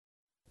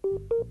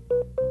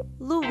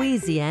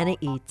Louisiana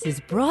Eats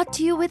is brought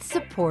to you with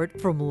support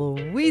from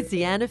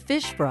Louisiana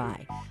Fish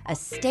Fry, a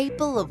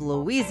staple of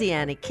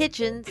Louisiana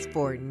kitchens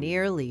for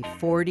nearly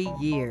 40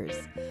 years.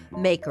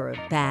 Maker of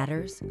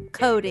batters,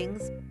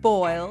 coatings,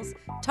 boils,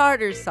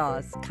 tartar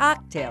sauce,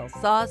 cocktail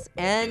sauce,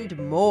 and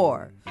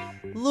more.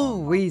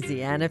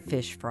 Louisiana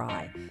Fish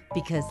Fry,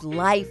 because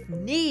life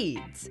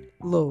needs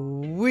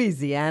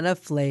Louisiana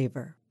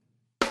flavor.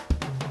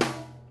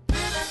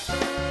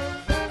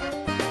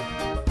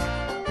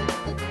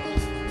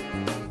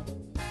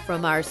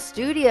 From our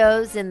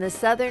studios in the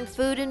Southern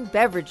Food and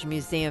Beverage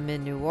Museum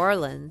in New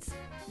Orleans,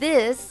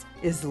 this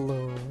is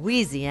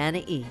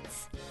Louisiana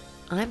Eats.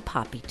 I'm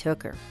Poppy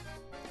Tooker.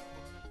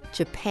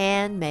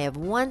 Japan may have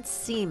once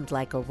seemed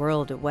like a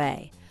world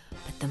away,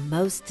 but the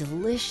most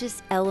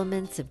delicious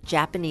elements of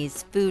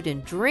Japanese food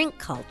and drink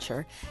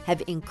culture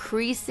have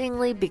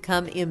increasingly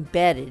become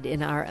embedded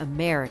in our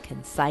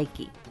American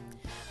psyche.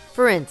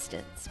 For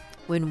instance,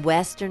 when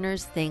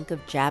Westerners think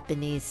of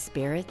Japanese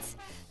spirits,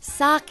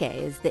 sake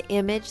is the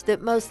image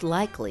that most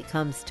likely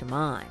comes to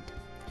mind.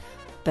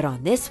 But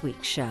on this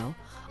week's show,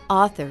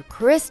 author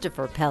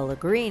Christopher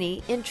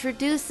Pellegrini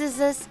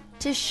introduces us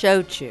to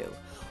shochu,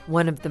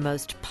 one of the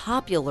most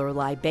popular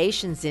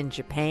libations in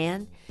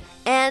Japan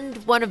and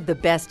one of the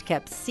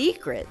best-kept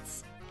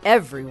secrets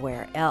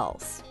everywhere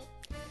else.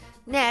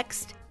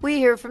 Next, we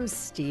hear from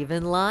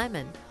Stephen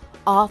Lyman,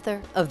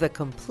 author of The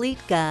Complete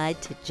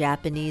Guide to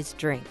Japanese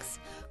Drinks,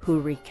 who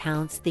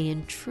recounts the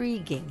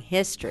intriguing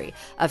history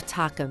of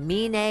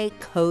Takamine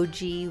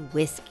koji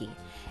whiskey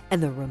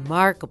and the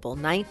remarkable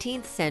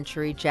 19th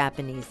century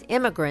Japanese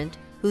immigrant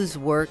whose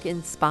work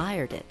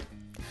inspired it.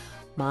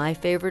 My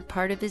favorite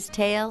part of his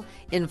tale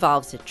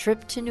involves a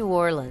trip to New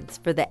Orleans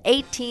for the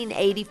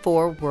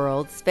 1884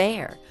 World's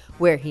Fair,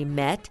 where he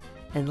met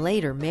and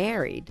later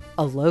married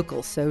a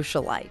local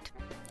socialite.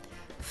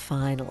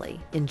 Finally,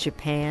 in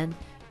Japan,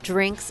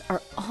 drinks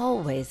are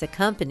always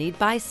accompanied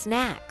by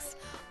snacks,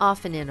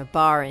 often in a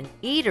bar and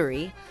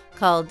eatery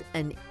called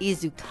an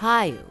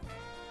izakaya.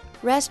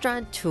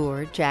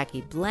 Restaurateur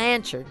Jackie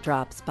Blanchard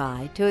drops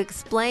by to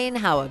explain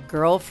how a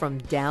girl from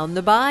down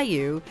the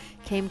bayou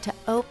came to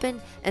open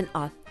an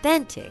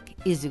authentic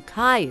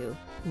izakaya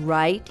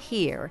right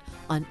here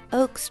on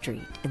Oak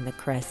Street in the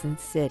Crescent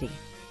City.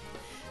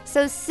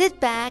 So sit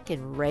back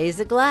and raise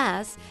a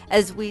glass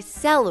as we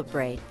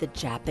celebrate the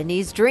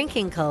Japanese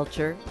drinking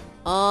culture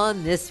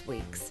on this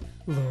week's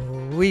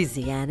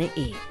Louisiana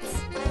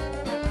Eats.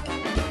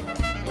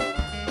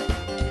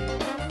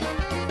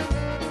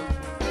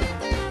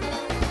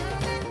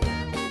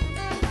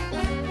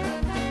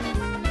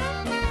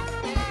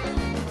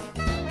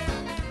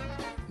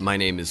 My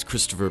name is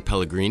Christopher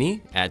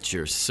Pellegrini, at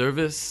your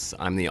service.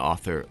 I'm the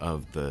author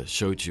of the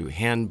Shochu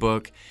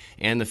Handbook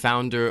and the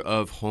founder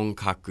of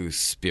Honkaku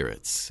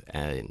Spirits,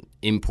 an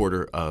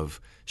importer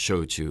of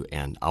shochu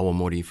and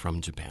awamori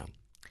from Japan.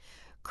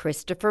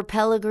 Christopher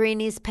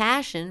Pellegrini's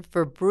passion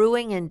for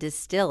brewing and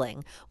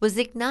distilling was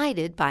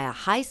ignited by a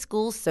high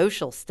school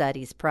social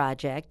studies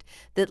project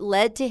that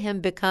led to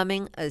him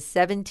becoming a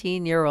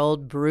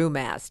 17-year-old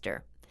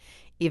brewmaster.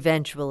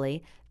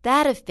 Eventually,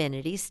 that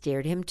affinity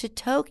steered him to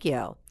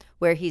Tokyo,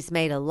 where he's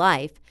made a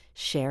life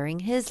sharing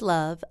his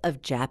love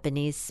of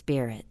Japanese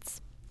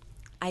spirits.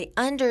 I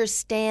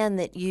understand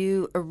that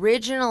you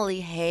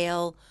originally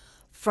hail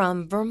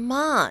from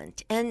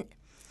Vermont, and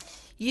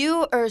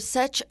you are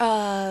such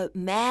a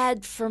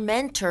mad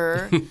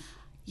fermenter.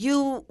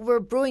 You were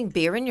brewing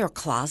beer in your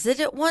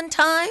closet at one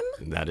time?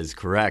 That is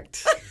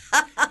correct.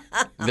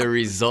 The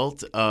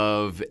result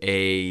of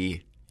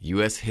a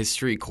U.S.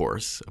 history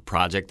course, a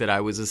project that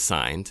I was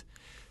assigned,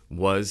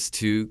 was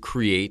to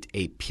create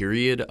a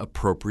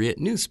period-appropriate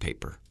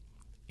newspaper.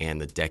 And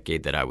the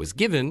decade that I was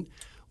given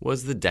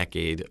was the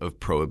decade of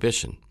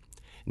Prohibition.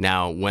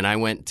 Now, when I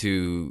went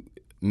to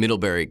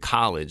Middlebury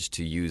College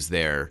to use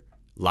their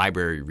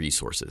library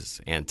resources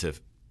and to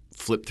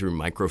flip through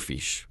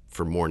microfiche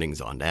for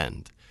mornings on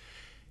end,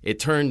 it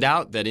turned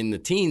out that in the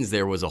teens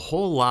there was a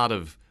whole lot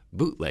of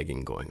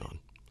bootlegging going on,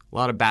 a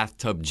lot of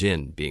bathtub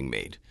gin being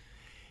made.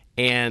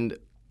 And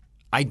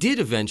I did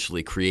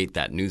eventually create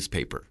that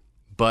newspaper.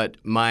 But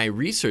my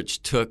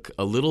research took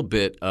a little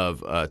bit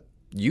of a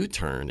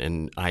U-turn,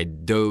 and I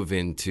dove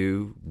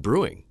into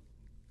brewing.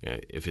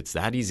 If it's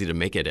that easy to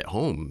make it at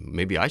home,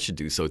 maybe I should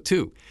do so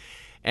too.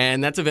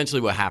 And that's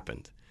eventually what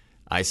happened.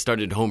 I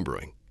started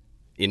homebrewing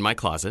in my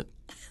closet.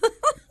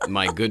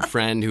 My good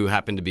friend who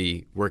happened to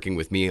be working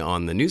with me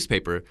on the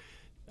newspaper,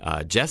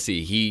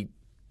 Jesse, he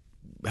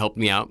helped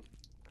me out.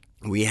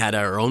 We had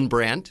our own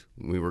brand.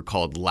 We were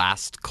called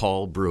Last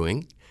Call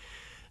Brewing.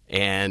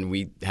 And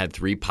we had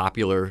 3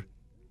 popular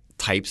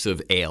types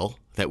of ale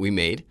that we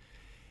made,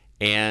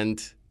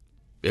 and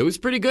it was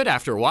pretty good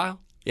after a while.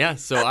 Yeah,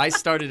 so I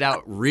started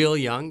out real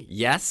young.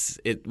 Yes,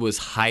 it was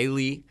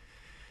highly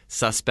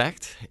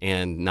suspect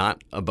and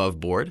not above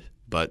board,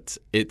 but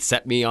it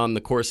set me on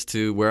the course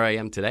to where I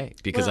am today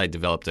because I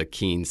developed a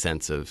keen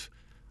sense of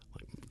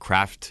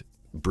craft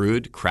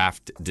brewed,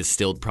 craft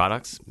distilled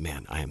products.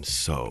 Man, I am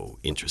so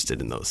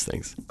interested in those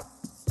things.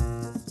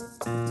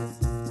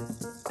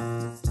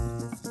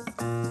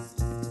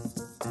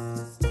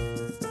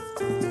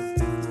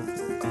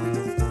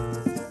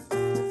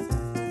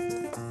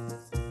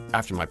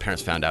 after my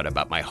parents found out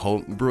about my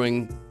home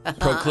brewing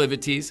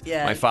proclivities.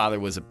 Yes. My father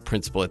was a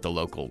principal at the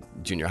local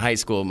junior high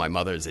school. My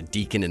mother is a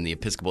deacon in the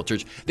Episcopal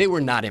Church. They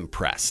were not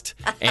impressed.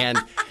 And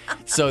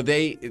so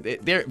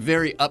they're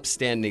very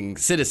upstanding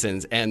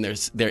citizens, and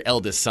their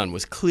eldest son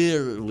was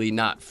clearly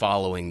not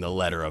following the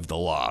letter of the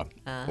law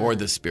or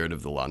the spirit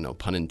of the law, no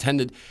pun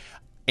intended.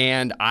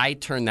 And I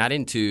turned that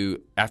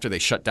into, after they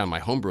shut down my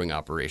homebrewing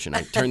operation,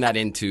 I turned that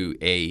into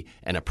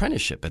an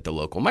apprenticeship at the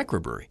local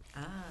microbrewery.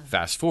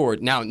 Fast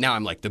forward, now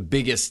I'm like the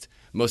biggest,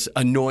 most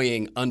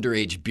annoying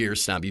underage beer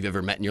snob you've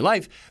ever met in your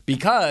life,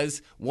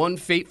 because one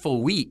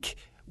fateful week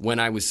when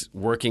I was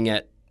working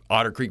at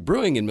Otter Creek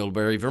Brewing in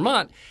Middlebury,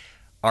 Vermont,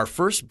 our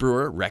first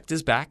brewer wrecked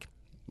his back,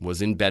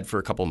 was in bed for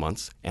a couple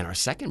months, and our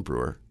second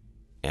brewer,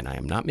 and I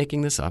am not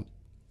making this up,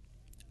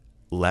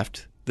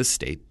 left the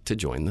state to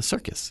join the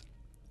circus.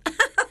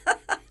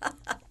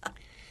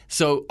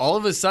 So all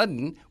of a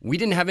sudden, we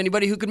didn't have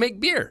anybody who could make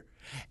beer.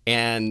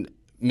 And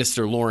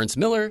Mr. Lawrence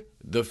Miller,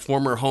 the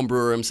former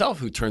homebrewer himself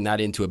who turned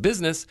that into a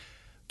business,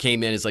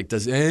 came in and is like,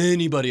 does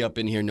anybody up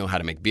in here know how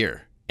to make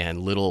beer? And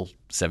little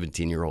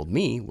 17-year-old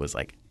me was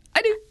like,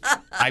 I do.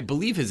 I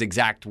believe his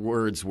exact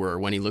words were,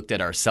 when he looked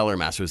at our cellar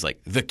master, was like,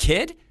 the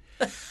kid?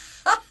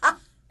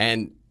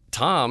 And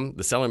Tom,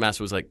 the cellar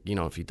master, was like,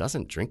 if he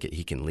doesn't drink it,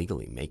 he can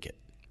legally make it.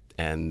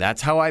 And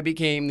that's how I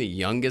became the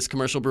youngest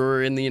commercial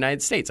brewer in the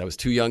United States. I was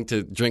too young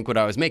to drink what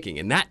I was making.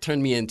 And that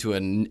turned me into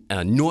an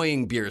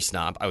annoying beer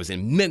snob. I was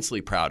immensely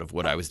proud of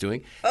what I was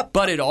doing.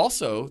 But it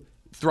also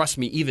thrust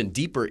me even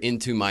deeper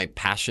into my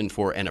passion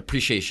for and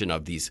appreciation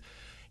of these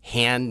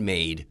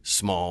handmade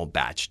small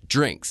batch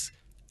drinks.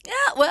 Yeah,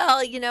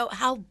 well,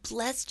 how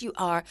blessed you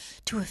are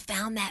to have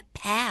found that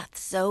path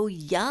so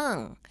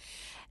young.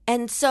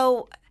 And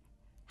so,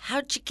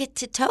 how'd you get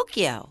to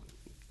Tokyo?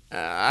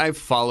 I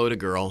followed a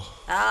girl.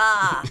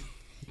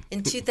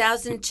 In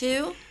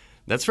 2002?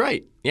 That's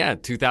right. Yeah,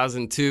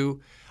 2002.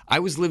 I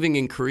was living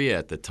in Korea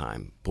at the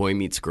time. Boy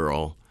meets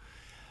girl.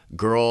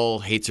 Girl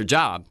hates her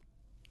job.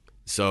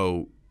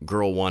 So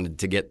girl wanted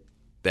to get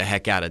the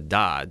heck out of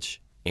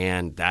Dodge.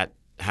 And that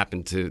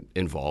happened to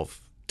involve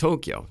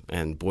Tokyo.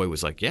 And boy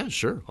was like, yeah,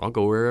 sure. I'll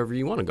go wherever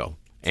you want to go.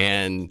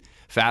 And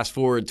fast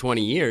forward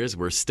 20 years,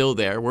 we're still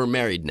there. We're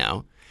married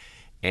now.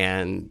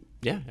 And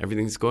yeah,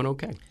 everything's going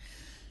okay.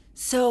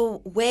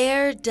 So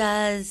where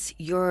does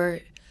your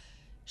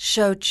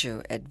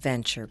shochu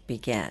adventure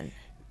begin?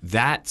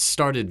 That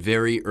started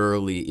very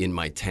early in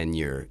my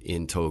tenure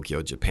in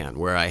Tokyo, Japan,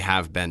 where I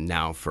have been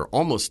now for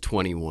almost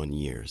 21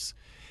 years.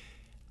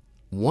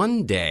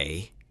 One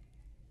day,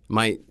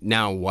 my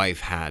now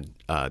wife had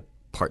a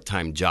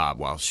part-time job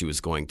while she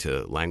was going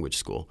to language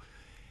school,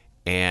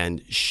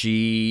 and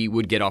she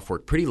would get off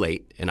work pretty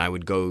late, and I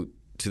would go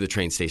to the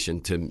train station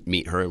to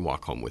meet her and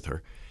walk home with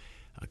her,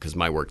 because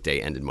my work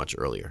day ended much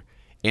earlier.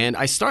 And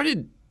I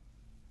started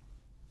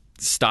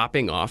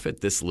stopping off at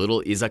this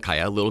little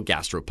izakaya, little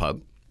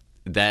gastropub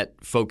that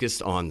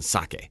focused on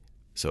sake.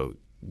 So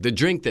the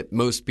drink that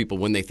most people,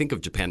 when they think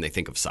of Japan, they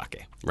think of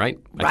sake, right?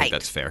 I think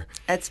that's fair.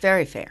 That's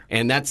very fair.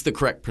 And that's the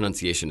correct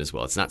pronunciation as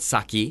well. It's not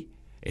sake,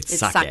 it's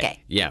sake.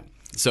 Sake. Yeah.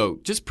 So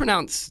just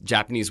pronounce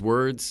Japanese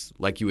words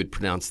like you would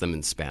pronounce them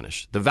in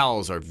Spanish. The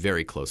vowels are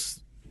very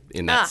close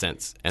in that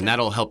sense, and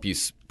that'll help you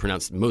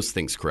pronounce most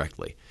things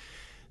correctly.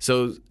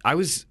 So I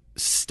was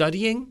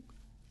studying,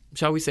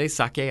 shall we say,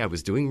 sake. I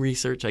was doing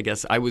research, I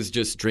guess. I was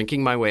just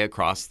drinking my way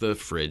across the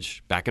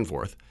fridge back and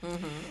forth.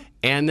 Mm-hmm.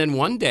 And then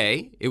one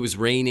day, it was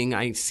raining,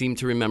 I seem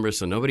to remember,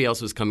 so nobody else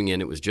was coming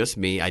in. It was just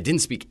me. I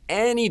didn't speak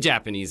any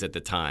Japanese at the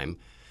time,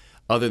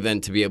 other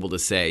than to be able to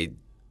say,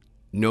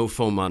 no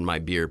foam on my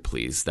beer,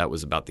 please. That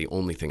was about the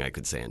only thing I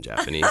could say in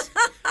Japanese.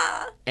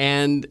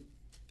 And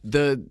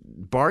the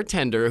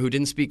bartender, who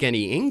didn't speak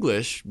any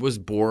English, was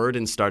bored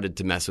and started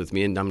to mess with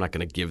me. And I'm not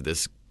going to give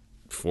this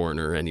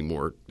foreigner any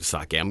more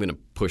sake. I'm going to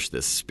push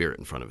this spirit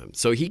in front of him.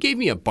 So he gave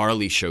me a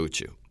barley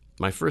shochu,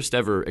 my first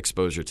ever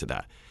exposure to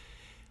that.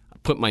 I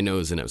put my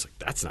nose in it. I was like,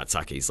 that's not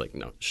sake. He's like,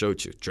 no,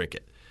 shochu, drink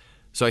it.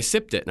 So I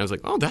sipped it, and I was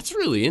like, oh, that's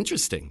really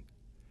interesting.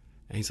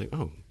 And he's like,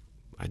 oh,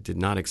 I did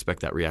not expect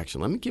that reaction.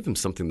 Let me give him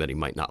something that he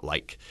might not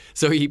like.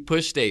 So he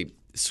pushed a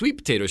sweet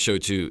potato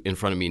shochu in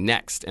front of me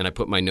next, and I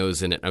put my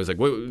nose in it. I was like,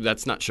 wait,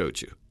 that's not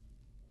shochu.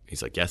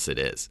 He's like, yes, it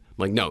is. I'm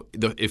like, no,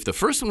 if the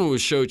first one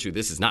was shochu,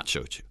 this is not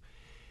shochu.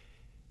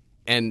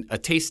 And a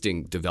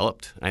tasting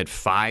developed. I had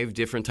 5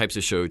 different types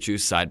of shochu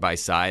side by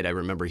side. I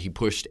remember he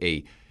pushed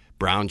a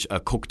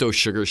kokuto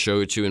sugar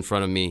shochu in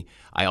front of me.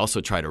 I also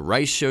tried a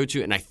rice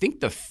shochu, and I think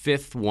the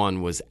 5th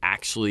one was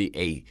actually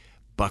a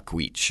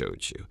buckwheat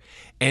shochu.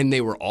 And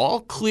they were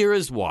all clear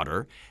as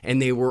water, and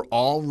they were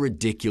all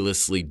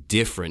ridiculously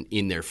different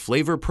in their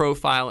flavor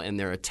profile and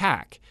their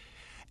attack.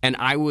 And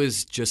I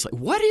was just like,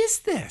 what is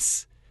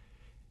this?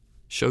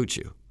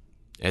 Shochu.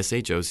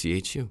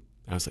 S-H-O-C-H-U.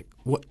 I was like,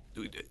 what?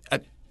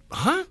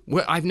 Huh?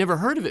 I've never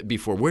heard of it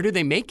before. Where do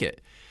they make it?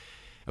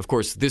 Of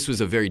course, this was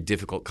a very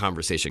difficult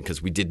conversation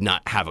because we did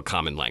not have a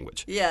common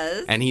language.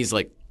 Yes. And he's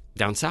like,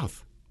 down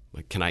south.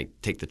 Like, can I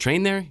take the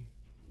train there?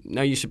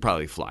 No, you should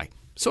probably fly.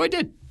 So I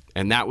did.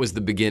 And that was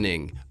the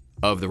beginning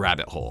of the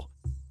rabbit hole.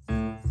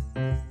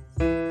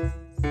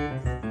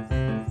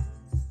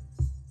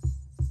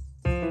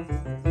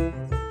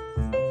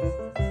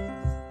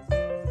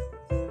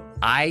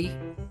 I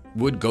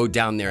would go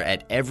down there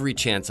at every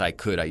chance I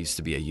could. I used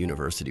to be a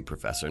university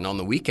professor, and on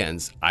the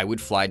weekends, I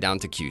would fly down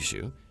to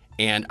Kyushu,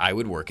 and I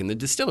would work in the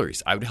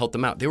distilleries. I would help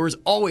them out. They were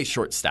always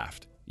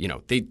short-staffed. You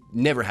know, they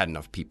never had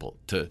enough people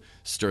to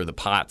stir the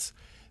pots,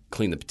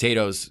 clean the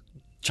potatoes,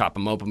 chop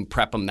them open,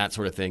 prep them, that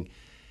sort of thing.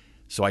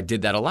 So I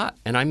did that a lot,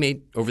 and I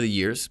made, over the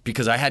years,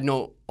 because I had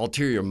no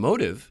ulterior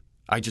motive,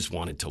 I just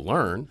wanted to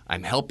learn.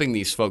 I'm helping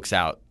these folks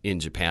out in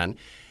Japan,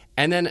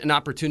 and then an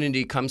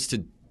opportunity comes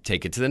to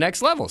take it to the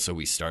next level. So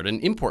we started an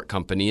import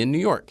company in New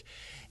York,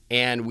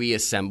 and we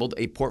assembled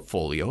a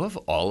portfolio of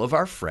all of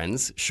our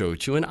friends'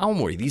 shochu and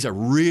aomori. These are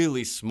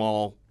really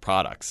small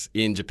products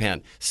in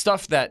Japan.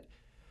 Stuff that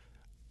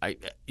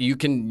you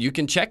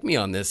can check me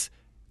on this.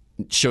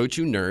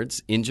 Shochu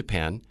nerds in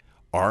Japan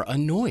are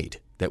annoyed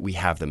that we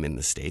have them in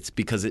the States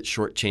because it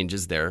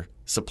shortchanges their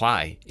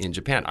supply in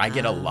Japan. I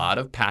get a lot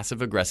of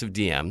passive-aggressive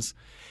DMs.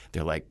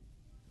 They're like,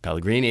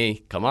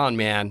 Pellegrini, come on,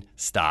 man,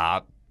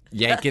 stop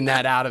yanking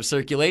that out of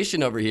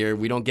circulation over here.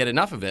 We don't get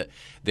enough of it.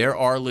 There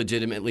are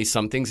legitimately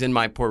some things in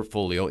our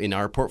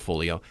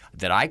portfolio,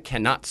 that I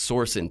cannot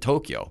source in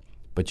Tokyo,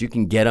 but you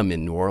can get them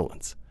in New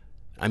Orleans.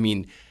 I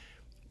mean,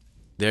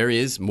 there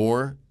is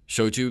more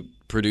shochu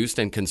produced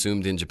and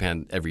consumed in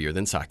Japan every year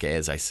than sake,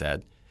 as I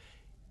said.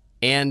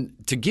 And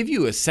to give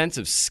you a sense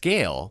of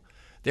scale,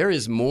 there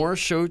is more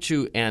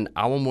shochu and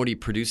aomori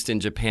produced in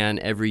Japan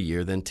every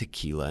year than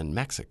tequila in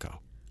Mexico.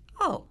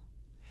 Oh.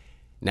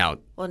 Now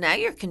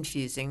you're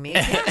confusing me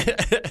again.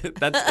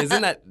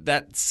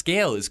 That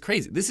scale is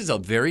crazy. This is a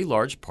very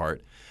large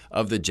part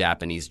of the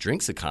Japanese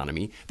drinks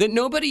economy that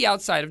nobody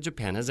outside of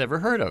Japan has ever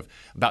heard of.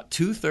 About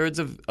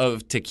 2/3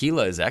 of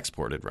tequila is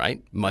exported,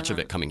 right? Much of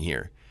it coming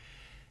here.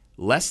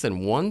 Less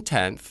than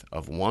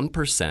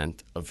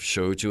 1/10% of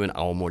shochu and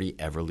aomori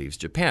ever leaves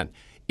Japan.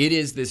 It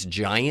is this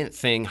giant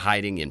thing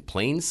hiding in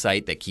plain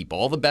sight that keep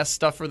all the best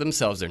stuff for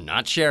themselves. They're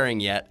not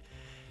sharing yet.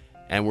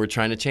 And we're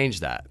trying to change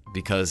that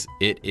because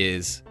it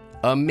is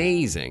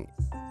amazing.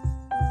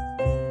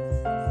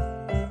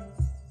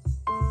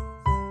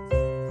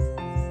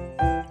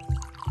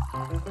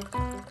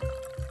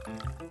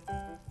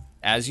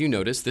 As you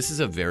notice, this is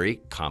a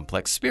very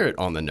complex spirit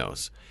on the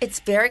nose.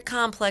 It's very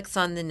complex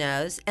on the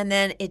nose, and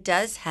then it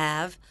does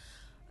have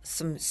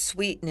some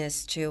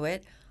sweetness to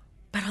it.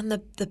 But on the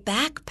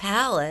back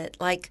palate,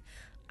 like,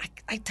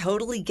 I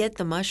totally get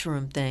the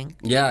mushroom thing.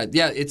 Yeah,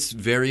 it's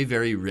very,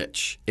 very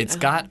rich. It's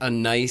got a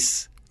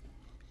nice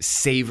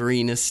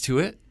savoriness to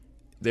it.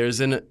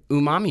 There's an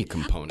umami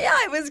component. Yeah,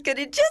 I was going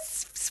to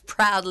just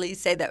proudly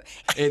say that.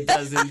 It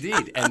does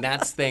indeed. And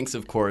that's thanks,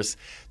 of course,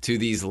 to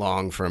these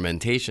long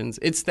fermentations.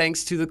 It's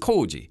thanks to the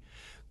koji.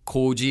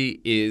 Koji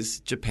is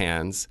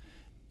Japan's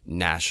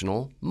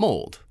national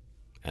mold.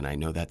 And I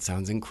know that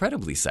sounds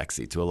incredibly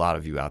sexy to a lot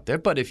of you out there.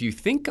 But if you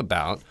think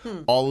about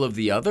all of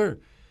the other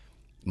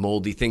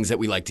moldy things that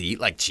we like to eat,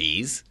 like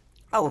cheese,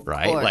 of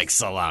right? course. Like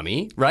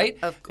salami, right?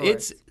 Of course.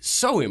 It's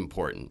so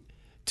important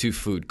to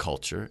food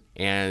culture.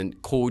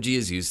 And koji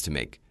is used to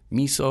make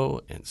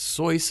miso and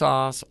soy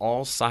sauce.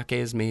 All sake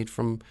is made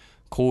from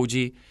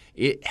koji.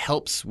 It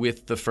helps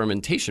with the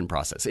fermentation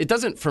process. It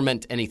doesn't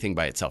ferment anything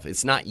by itself.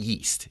 It's not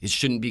yeast. It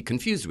shouldn't be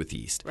confused with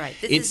yeast. Right.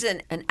 This is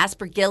an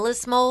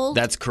aspergillus mold?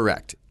 That's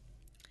correct.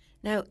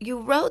 Now, you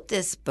wrote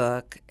this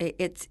book,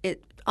 it's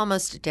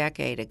almost a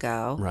decade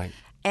ago. Right.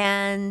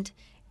 And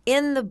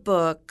in the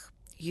book,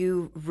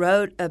 you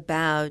wrote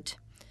about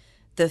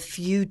the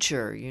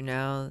future,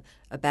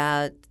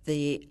 about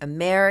the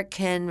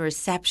American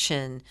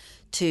reception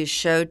to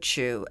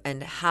shochu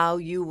and how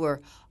you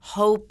were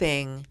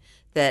hoping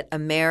that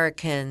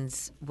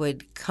Americans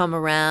would come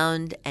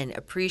around and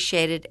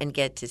appreciate it and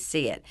get to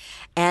see it.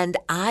 And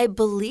I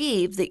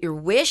believe that your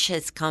wish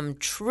has come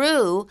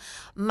true.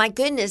 My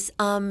goodness,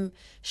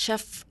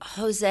 Chef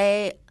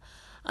Jose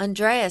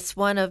Andres,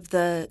 one of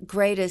the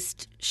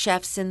greatest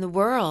chefs in the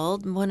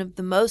world, one of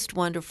the most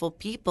wonderful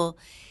people,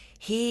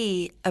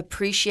 he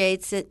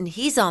appreciates it and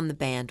he's on the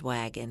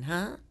bandwagon,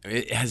 huh?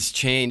 It has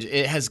changed.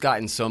 It has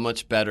gotten so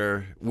much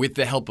better with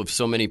the help of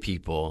so many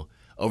people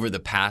over the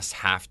past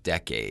half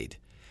decade.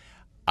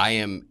 I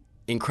am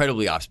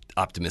incredibly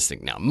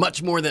optimistic now,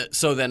 much more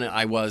so than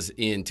I was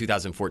in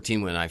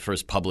 2014 when I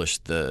first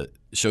published the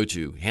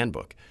Shochu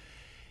Handbook.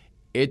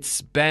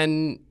 It's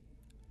been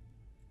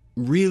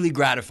really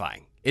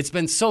gratifying. It's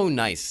been so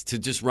nice to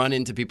just run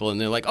into people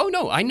and they're like, oh,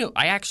 no,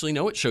 I actually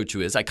know what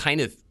shochu is. I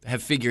kind of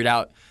have figured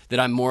out that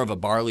I'm more of a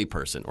barley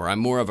person or I'm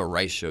more of a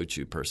rice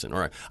shochu person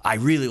or I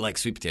really like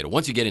sweet potato.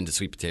 Once you get into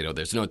sweet potato,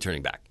 there's no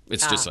turning back.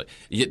 It's just like,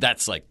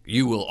 that's like,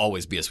 you will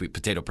always be a sweet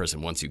potato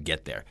person once you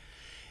get there.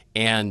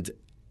 And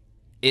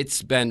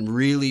it's been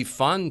really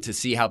fun to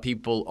see how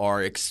people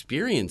are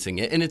experiencing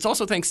it. And it's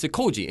also thanks to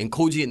koji and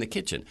koji in the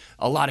kitchen.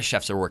 A lot of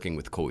chefs are working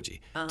with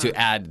koji to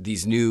add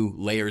these new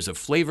layers of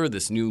flavor,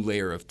 this new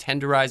layer of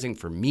tenderizing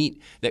for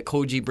meat that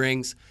koji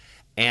brings.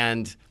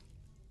 And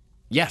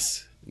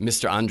yes,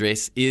 Mr.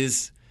 Andres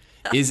is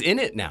is in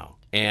it now.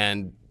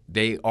 And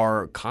they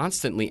are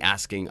constantly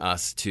asking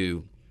us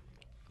to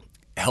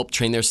help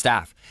train their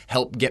staff,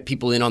 help get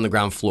people in on the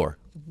ground floor.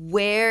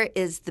 Where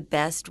is the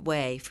best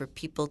way for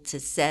people to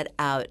set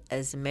out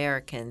as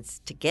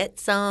Americans to get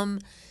some,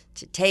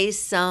 to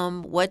taste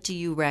some? What do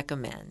you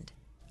recommend?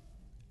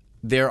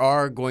 There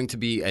are going to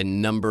be a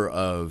number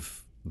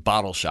of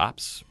bottle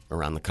shops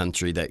around the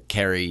country that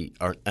carry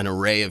an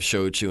array of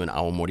shochu and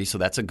awamori, so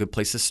that's a good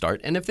place to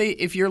start. And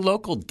if your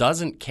local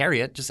doesn't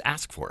carry it, just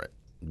ask for it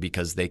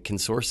because they can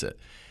source it.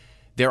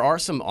 There are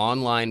some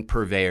online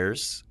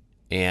purveyors,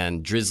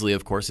 and Drizzly,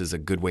 of course, is a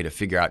good way to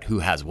figure out who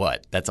has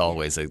what. That's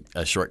always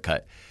a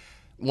shortcut.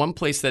 One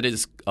place that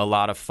is a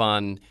lot of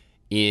fun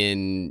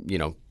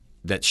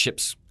that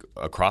ships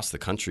across the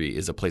country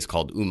is a place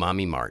called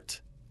Umami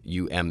Mart,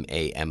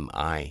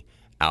 UMAMI,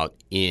 out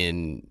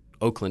in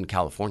Oakland,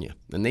 California.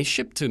 And they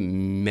ship to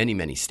many,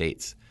 many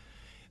states.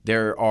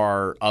 There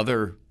are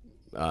other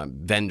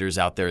vendors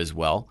out there as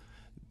well.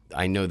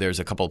 I know there's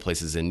a couple of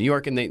places in New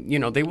York, and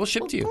they will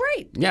ship to you.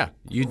 Great. Yeah,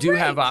 you do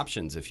have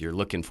options if you're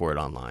looking for it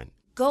online.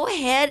 Go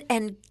ahead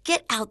and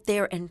get out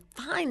there and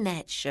find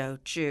that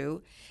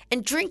shochu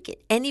and drink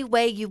it any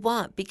way you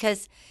want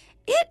because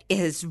it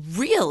is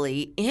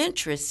really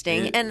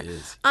interesting. It and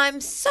is.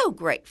 I'm so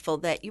grateful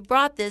that you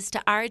brought this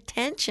to our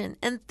attention.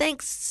 And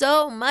thanks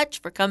so much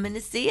for coming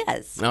to see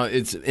us. No,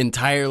 it's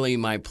entirely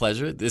my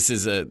pleasure. This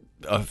is a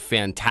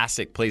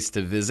fantastic place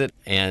to visit,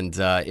 and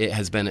it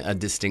has been a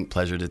distinct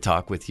pleasure to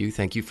talk with you.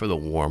 Thank you for the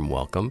warm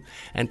welcome,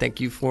 and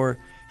thank you for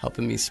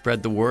helping me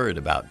spread the word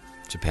about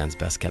Japan's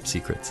best-kept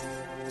secrets.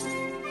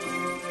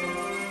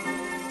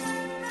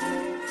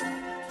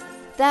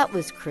 That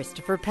was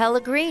Christopher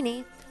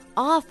Pellegrini,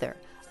 author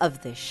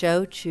of the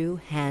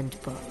Shochu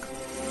Handbook.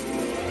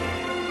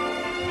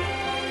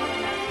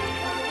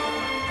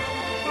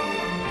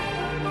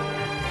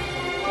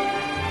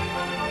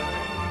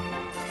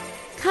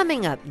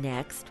 Coming up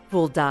next,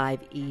 we'll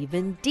dive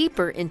even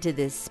deeper into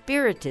this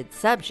spirited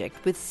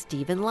subject with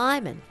Stephen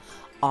Lyman,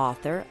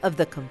 author of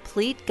The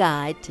Complete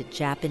Guide to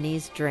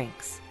Japanese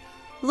Drinks.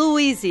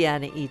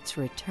 Louisiana Eats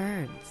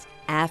returns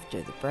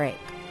after the break.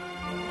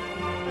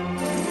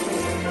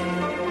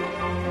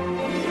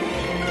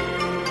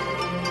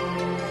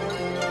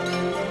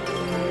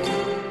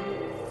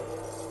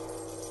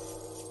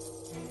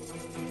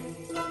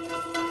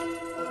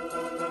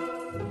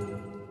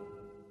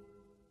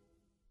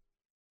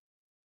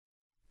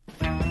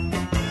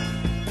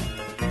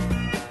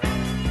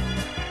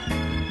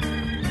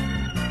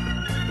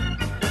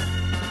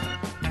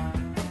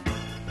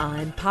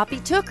 I'm Poppy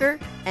Tooker,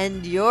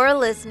 and you're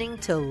listening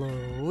to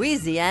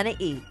Louisiana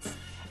Eats,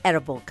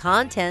 edible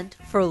content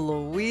for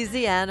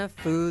Louisiana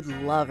food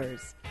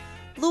lovers.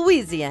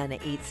 Louisiana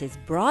Eats is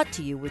brought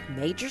to you with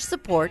major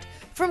support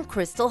from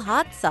Crystal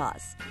Hot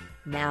Sauce,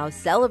 now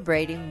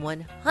celebrating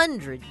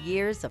 100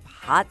 years of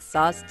hot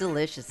sauce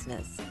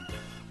deliciousness.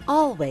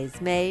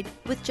 Always made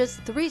with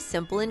just 3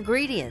 simple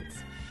ingredients: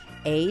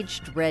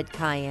 aged red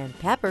cayenne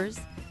peppers,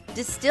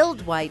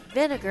 distilled white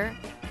vinegar,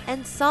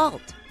 and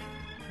salt.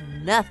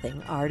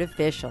 Nothing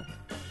artificial.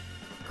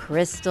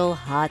 Crystal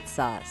Hot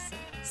Sauce.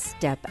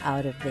 Step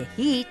out of the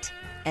heat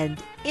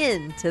and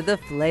into the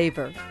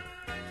flavor.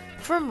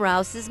 From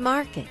Rouse's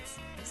Markets,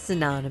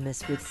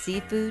 synonymous with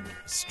seafood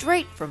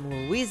straight from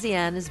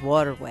Louisiana's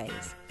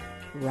waterways.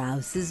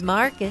 Rouse's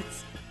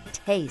Markets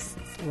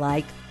tastes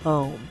like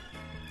home.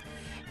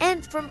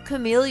 And from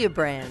Camellia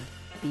Brand,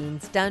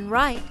 beans done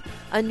right,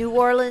 a New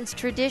Orleans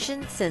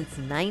tradition since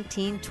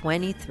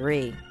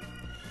 1923.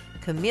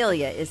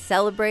 Camellia is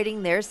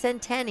celebrating their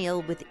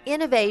centennial with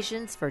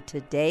innovations for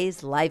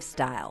today's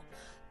lifestyle.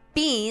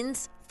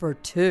 Beans for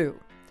 2.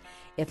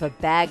 If a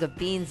bag of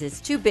beans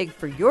is too big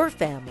for your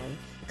family,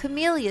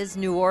 Camellia's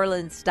New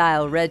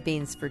Orleans-style red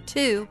beans for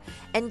 2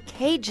 and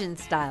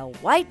Cajun-style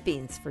white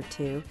beans for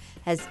 2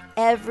 has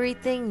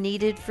everything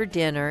needed for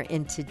dinner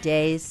in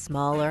today's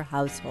smaller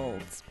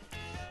households.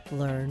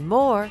 Learn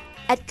more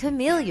at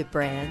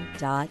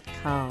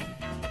CameliaBrand.com.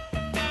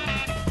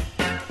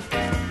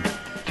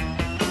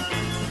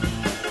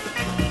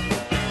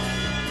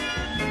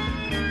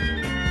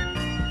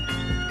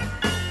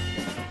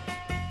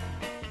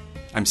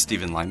 I'm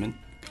Stephen Lyman,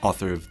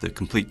 author of The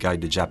Complete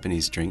Guide to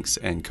Japanese Drinks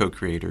and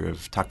co-creator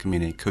of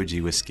Takamine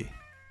Koji Whisky.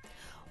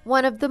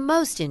 One of the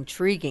most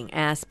intriguing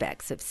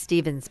aspects of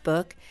Stephen's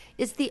book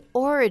is the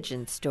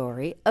origin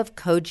story of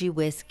koji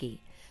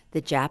whiskey,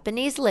 the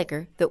Japanese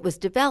liquor that was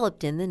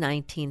developed in the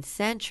 19th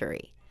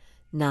century,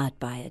 not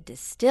by a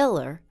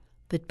distiller,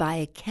 but by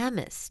a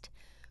chemist,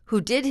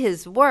 who did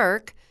his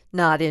work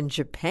not in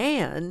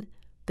Japan,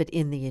 but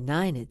in the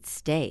United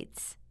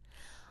States.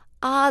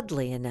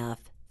 Oddly enough,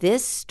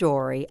 this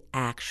story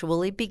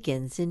actually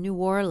begins in New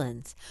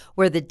Orleans,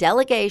 where the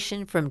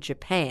delegation from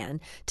Japan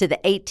to the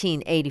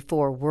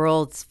 1884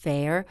 World's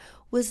Fair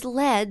was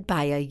led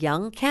by a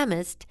young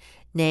chemist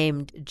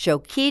named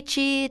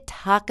Jokichi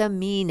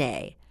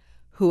Takamine,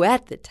 who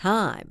at the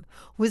time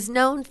was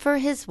known for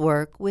his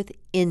work with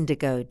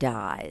indigo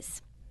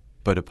dyes.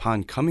 But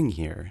upon coming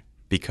here,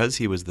 because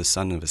he was the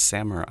son of a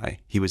samurai,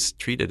 he was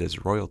treated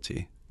as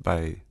royalty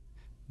by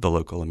the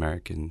local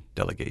American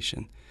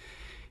delegation.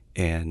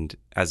 And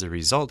as a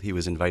result, he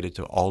was invited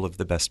to all of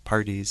the best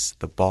parties,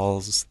 the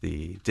balls,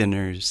 the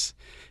dinners,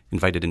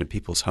 invited into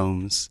people's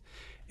homes,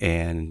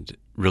 and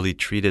really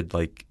treated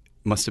like,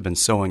 must have been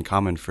so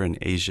uncommon for an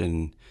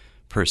Asian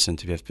person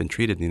to have been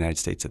treated in the United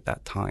States at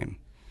that time.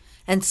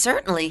 And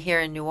certainly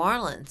here in New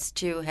Orleans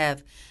to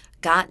have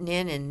gotten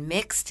in and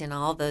mixed in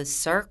all those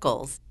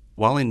circles.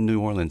 While in New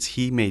Orleans,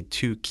 he made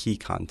 2 key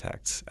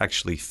contacts,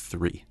 actually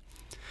 3.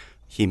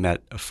 He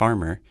met a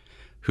farmer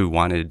who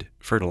wanted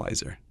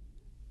fertilizer.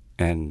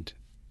 And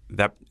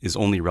that is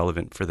only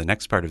relevant for the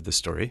next part of the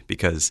story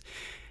because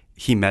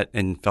he met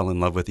and fell in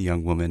love with a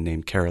young woman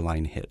named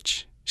Caroline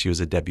Hitch. She was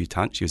a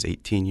debutante. She was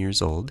 18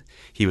 years old.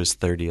 He was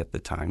 30 at the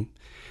time.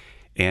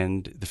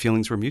 And the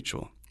feelings were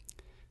mutual.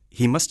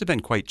 He must have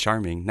been quite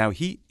charming. Now,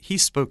 he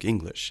spoke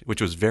English,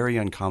 which was very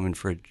uncommon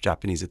for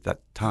Japanese at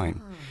that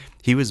time.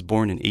 He was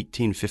born in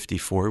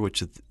 1854,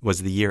 which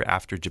was the year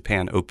after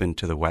Japan opened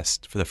to the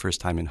West for the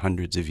first time in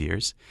hundreds of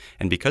years.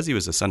 And because he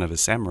was the son of a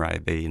samurai,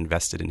 they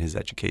invested in his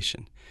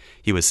education.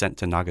 He was sent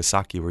to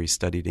Nagasaki, where he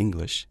studied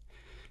English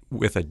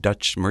with a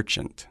Dutch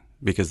merchant,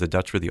 because the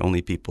Dutch were the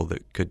only people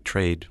that could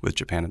trade with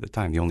Japan at the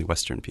time, the only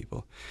Western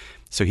people.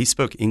 So he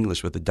spoke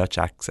English with a Dutch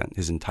accent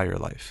his entire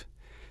life.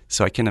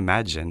 So I can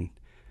imagine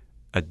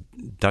a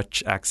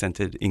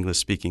Dutch-accented,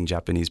 English-speaking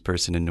Japanese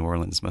person in New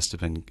Orleans must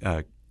have been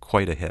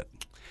quite a hit.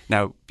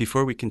 Now,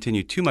 before we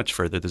continue too much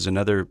further, there's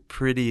another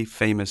pretty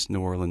famous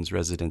New Orleans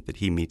resident that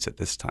he meets at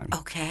this time.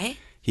 Okay.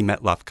 He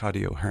met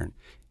Lafcadio O'Hearn.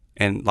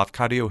 And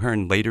Lafcadio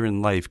O'Hearn, later in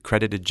life,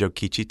 credited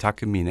Jokichi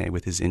Takamine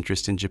with his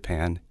interest in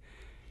Japan.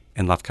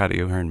 And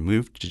Lafcadio O'Hearn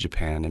moved to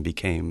Japan and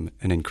became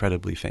an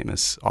incredibly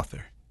famous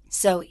author.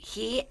 So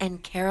he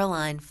and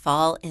Caroline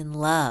fall in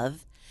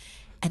love,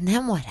 and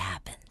then what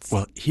happens?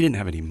 Well, he didn't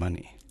have any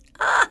money.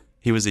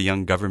 He was a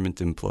young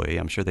government employee.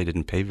 I'm sure they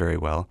didn't pay very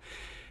well.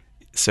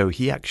 So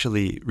he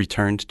actually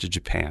returned to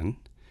Japan,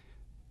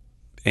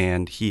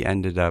 and he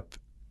ended up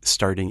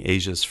starting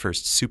Asia's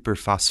first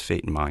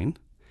superphosphate mine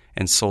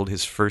and sold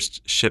his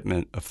first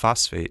shipment of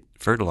phosphate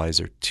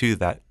fertilizer to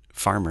that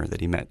farmer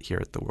that he met here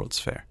at the World's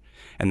Fair.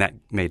 And that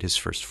made his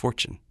first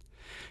fortune.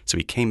 So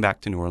he came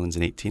back to New Orleans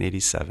in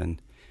 1887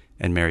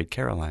 and married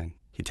Caroline.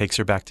 He takes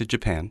her back to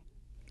Japan.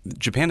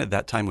 Japan at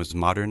that time was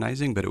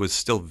modernizing, but it was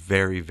still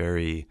very,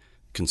 very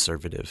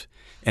conservative.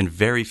 And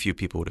very few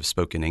people would have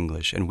spoken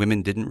English. And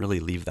women didn't really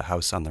leave the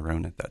house on their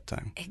own at that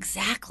time.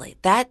 Exactly.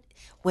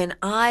 When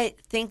I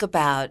think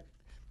about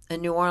a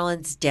New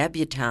Orleans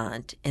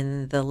debutante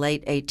in the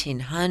late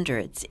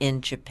 1800s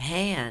in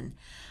Japan,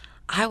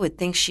 I would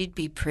think she'd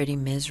be pretty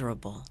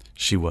miserable.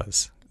 She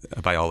was,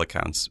 by all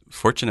accounts.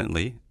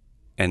 Fortunately,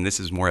 and this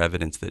is more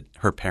evidence that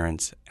her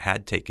parents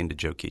had taken to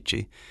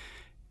Jokichi,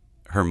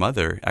 her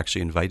mother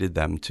actually invited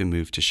them to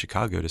move to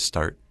Chicago to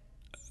start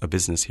a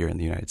business here in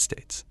the United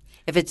States.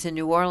 If it's a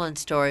New Orleans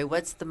story,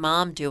 what's the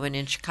mom doing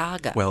in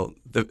Chicago? Well,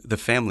 the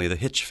family, the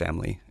Hitch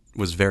family,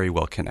 was very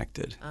well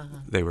connected. Uh-huh.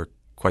 They were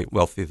quite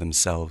wealthy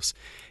themselves.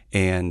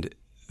 And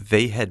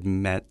they had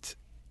met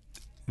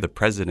the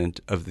president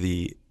of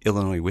the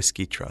Illinois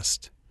Whiskey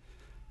Trust,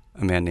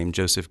 a man named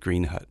Joseph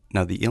Greenhut.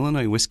 Now, the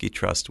Illinois Whiskey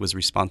Trust was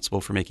responsible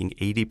for making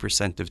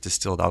 80% of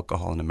distilled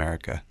alcohol in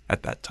America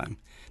at that time.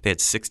 They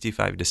had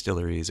 65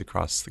 distilleries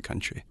across the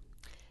country.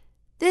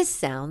 This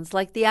sounds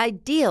like the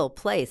ideal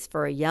place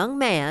for a young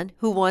man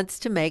who wants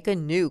to make a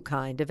new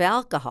kind of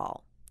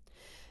alcohol.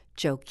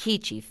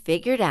 Jokichi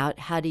figured out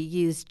how to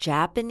use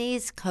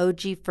Japanese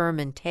koji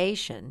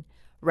fermentation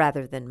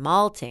rather than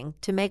malting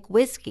to make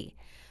whiskey,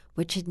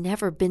 which had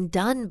never been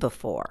done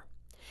before.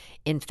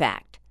 In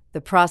fact,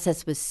 the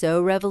process was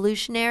so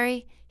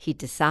revolutionary, he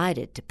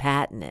decided to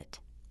patent it.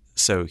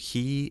 So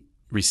he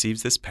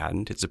receives this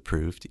patent. It's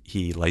approved.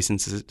 He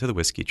licenses it to the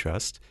Whiskey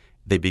Trust.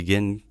 They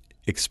begin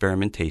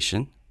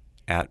experimentation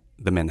at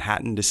the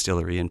Manhattan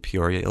Distillery in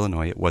Peoria,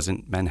 Illinois. It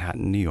wasn't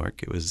Manhattan, New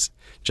York. It was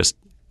just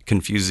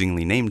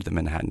confusingly named the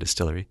Manhattan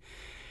Distillery.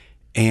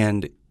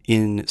 And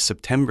in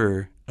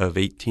September of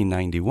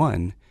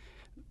 1891,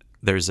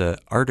 there's an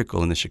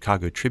article in the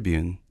Chicago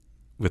Tribune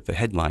with the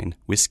headline,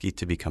 "Whiskey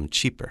to Become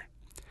Cheaper."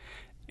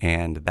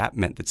 And that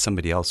meant that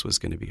somebody else was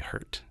going to be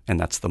hurt. And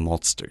that's the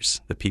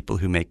maltsters, the people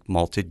who make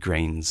malted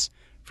grains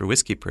for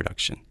whiskey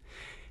production.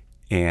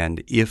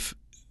 And if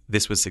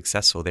this was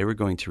successful, they were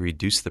going to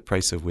reduce the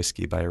price of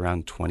whiskey by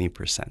around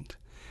 20%.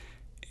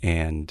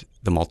 And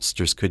the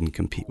maltsters couldn't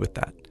compete with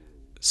that.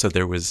 So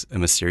there was a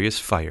mysterious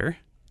fire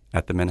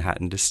at the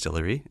Manhattan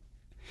Distillery.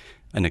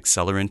 An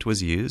accelerant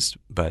was used,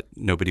 but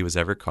nobody was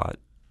ever caught.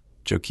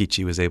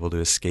 Jokichi was able to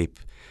escape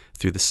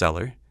through the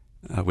cellar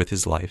with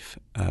his life,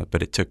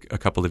 but it took a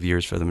couple of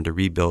years for them to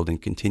rebuild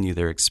and continue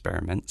their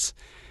experiments.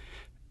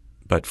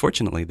 But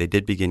fortunately, they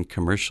did begin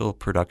commercial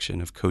production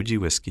of koji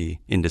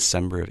whiskey in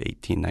December of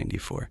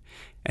 1894,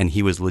 and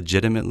he was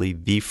legitimately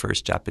the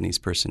first Japanese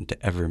person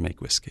to ever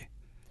make whiskey.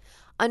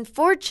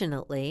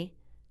 Unfortunately,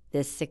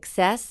 this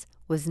success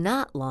was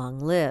not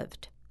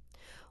long-lived.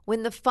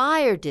 When the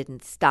fire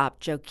didn't stop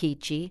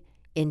Jokichi,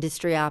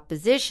 Industry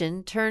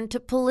opposition turned to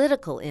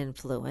political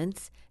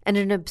influence and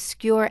an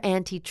obscure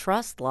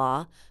antitrust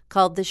law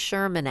called the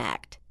Sherman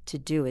Act to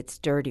do its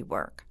dirty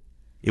work.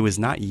 It was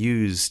not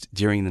used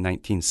during the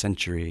 19th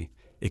century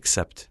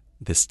except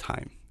this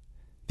time.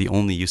 The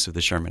only use of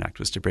the Sherman Act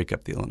was to break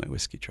up the Illinois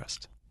Whiskey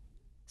Trust.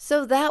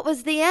 So that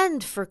was the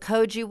end for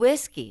Koji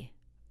whiskey,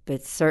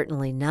 but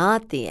certainly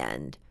not the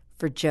end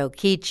for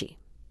Jokichi.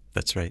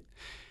 That's right.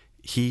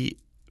 He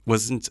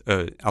wasn't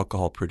an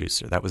alcohol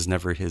producer. That was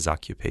never his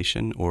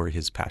occupation or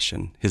his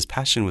passion. His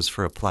passion was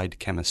for applied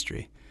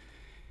chemistry.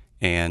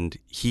 And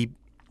he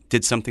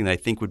did something that I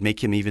think would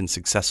make him even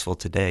successful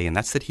today, and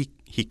that's that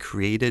he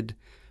created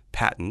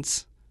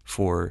patents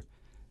for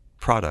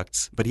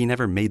products, but he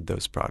never made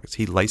those products.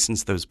 He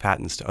licensed those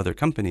patents to other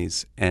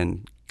companies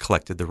and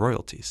collected the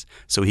royalties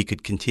so he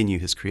could continue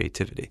his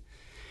creativity.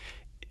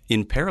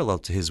 In parallel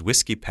to his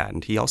whiskey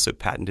patent, he also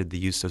patented the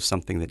use of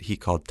something that he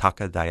called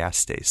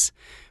takadiastase,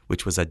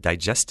 which was a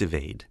digestive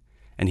aid,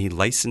 and he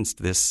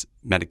licensed this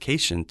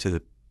medication to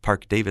the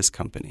Park Davis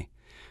Company.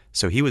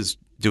 So he was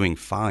doing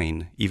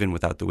fine even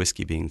without the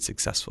whiskey being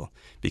successful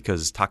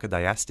because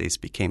takadiastase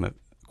became a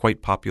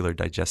quite popular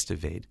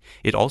digestive aid.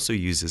 It also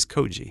uses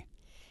koji.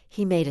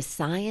 He made a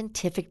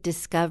scientific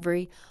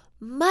discovery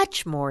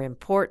much more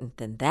important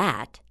than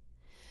that.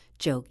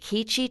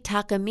 Jokichi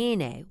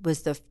Takamine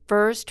was the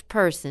first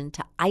person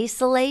to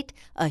isolate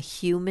a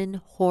human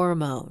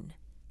hormone.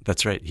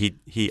 That's right.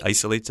 He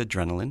isolates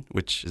adrenaline,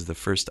 which is the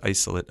first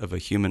isolate of a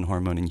human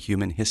hormone in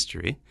human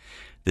history.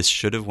 This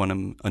should have won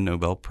him a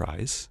Nobel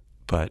Prize,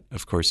 but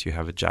of course you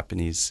have a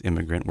Japanese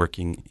immigrant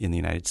working in the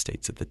United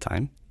States at the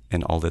time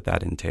and all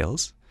that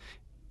entails.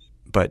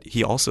 But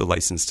he also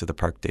licensed to the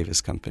Park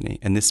Davis Company,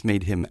 and this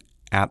made him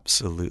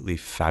absolutely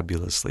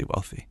fabulously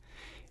wealthy.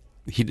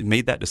 He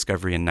made that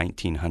discovery in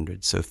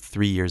 1900, so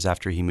 3 years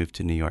after he moved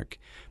to New York.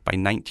 By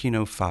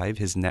 1905,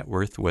 his net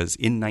worth was,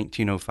 in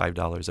 1905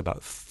 dollars,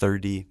 about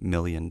 $30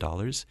 million,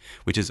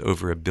 which is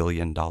over $1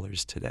 billion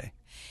today.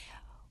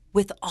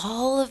 With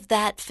all of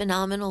that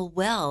phenomenal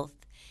wealth,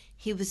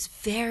 he was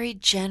very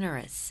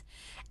generous,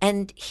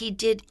 and he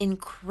did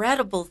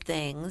incredible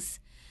things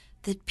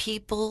that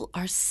people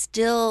are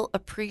still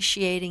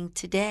appreciating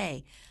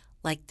today,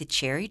 like the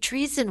cherry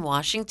trees in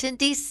Washington,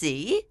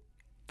 D.C.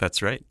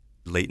 That's right.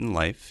 Late in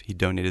life, he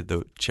donated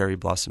the cherry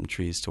blossom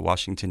trees to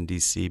Washington,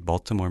 D.C.,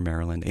 Baltimore,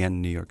 Maryland, and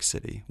New York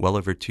City. Well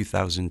over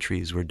 2,000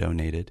 trees were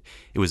donated.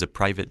 It was a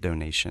private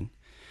donation.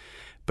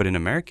 But in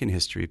American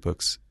history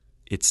books,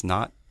 it's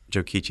not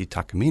Jokichi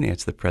Takamine,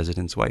 it's the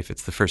president's wife.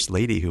 It's the first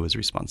lady who was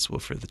responsible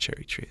for the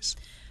cherry trees.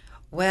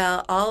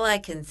 Well, all I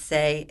can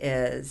say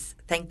is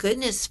thank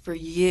goodness for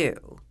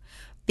you,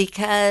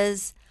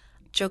 because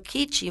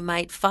Jokichi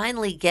might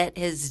finally get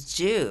his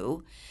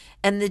due,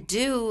 and the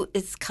due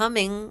is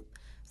coming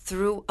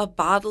through a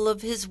bottle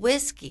of his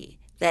whiskey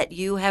that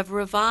you have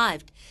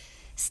revived.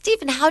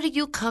 Stephen, how did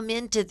you come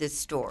into this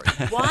story?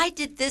 Why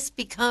did this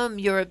become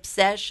your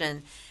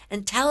obsession?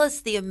 And tell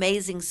us the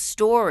amazing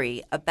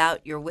story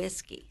about your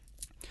whiskey.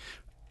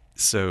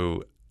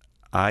 So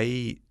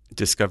I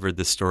discovered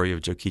the story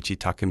of Jokichi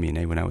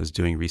Takamine when I was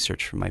doing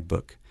research for my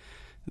book.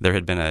 There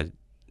had been a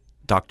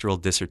doctoral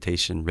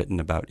dissertation written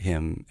about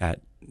him at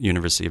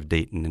University of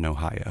Dayton in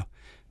Ohio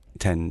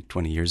 10,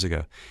 20 years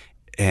ago.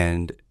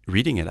 And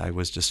reading it, I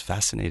was just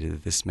fascinated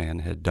that this man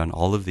had done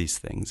all of these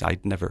things.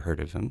 I'd never heard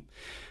of him.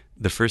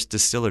 The first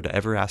distiller to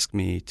ever ask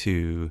me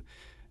to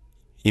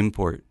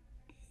import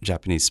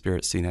Japanese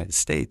spirits to the United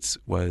States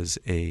was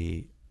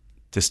a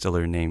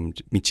distiller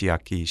named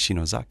Michiaki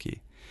Shinozaki.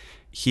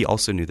 He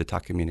also knew the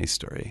Takamine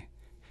story.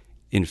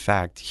 In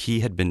fact,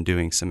 he had been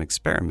doing some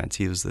experiments.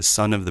 He was the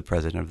son of the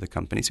president of the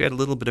company, so he had a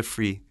little bit of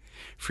free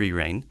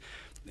reign.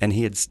 And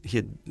he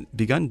had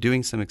begun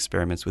doing some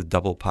experiments with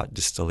double pot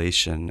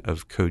distillation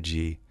of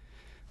koji,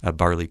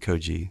 barley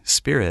koji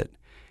spirit.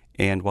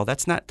 And while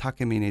that's not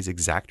Takamine's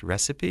exact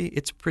recipe,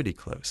 it's pretty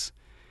close.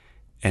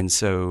 And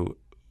so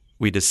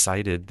we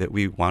decided that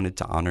we wanted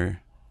to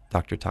honor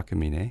Dr.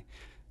 Takamine.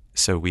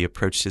 So we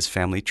approached his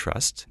family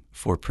trust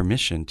for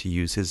permission to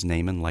use his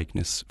name and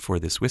likeness for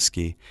this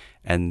whiskey,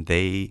 and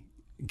they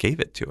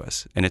gave it to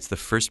us. And it's the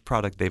first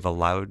product they've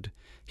allowed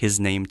his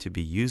name to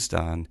be used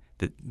on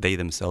that they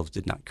themselves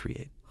did not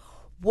create.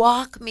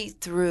 Walk me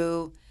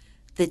through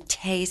the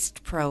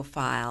taste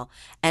profile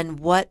and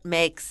what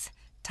makes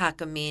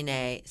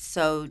Takamine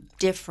so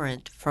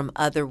different from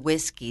other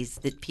whiskeys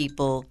that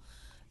people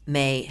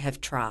may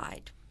have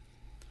tried.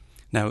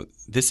 Now,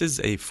 this is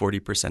a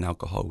 40%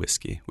 alcohol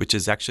whiskey, which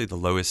is actually the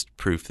lowest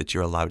proof that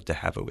you're allowed to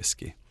have a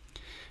whiskey.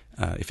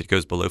 If it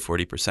goes below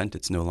 40%,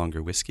 it's no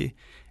longer whiskey.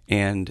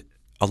 And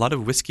a lot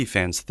of whiskey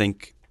fans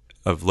think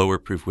of lower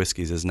proof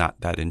whiskeys as not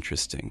that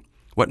interesting.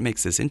 What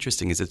makes this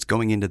interesting is it's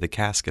going into the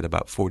cask at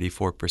about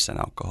 44%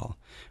 alcohol,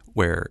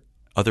 where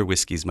other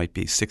whiskeys might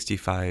be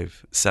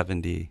 65,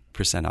 70%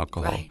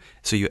 alcohol. Right.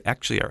 So you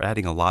actually are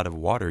adding a lot of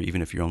water,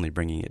 even if you're only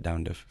bringing it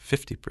down to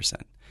 50%.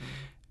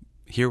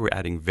 Here we're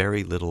adding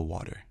very little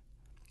water.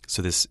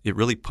 So it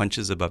really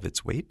punches above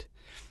its weight.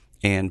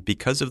 And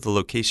because of the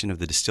location of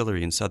the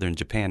distillery in southern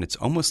Japan, it's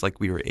almost like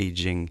we're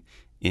aging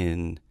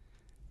in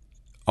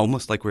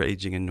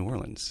New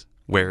Orleans,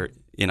 where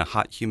in a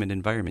hot, humid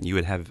environment, you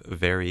would have a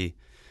very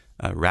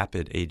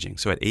rapid aging.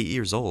 So at 8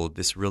 years old,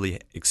 this really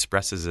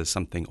expresses as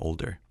something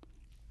older.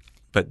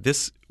 But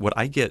what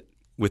I get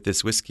with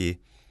this whiskey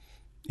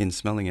in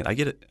smelling it, I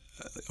get,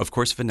 of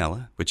course,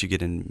 vanilla, which you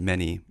get in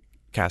many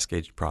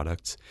cask-aged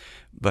products.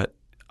 But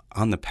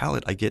on the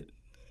palate, I get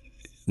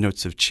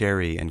notes of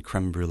cherry and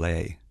creme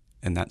brulee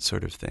and that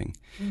sort of thing.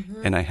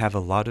 Mm-hmm. And I have a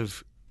lot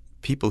of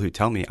people who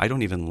tell me, I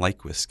don't even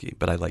like whiskey,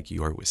 but I like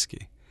your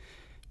whiskey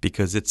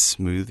because it's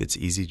smooth, it's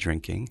easy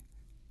drinking,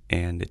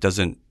 and it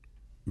doesn't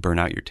burn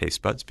out your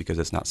taste buds because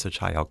it's not such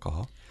high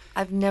alcohol.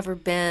 I've never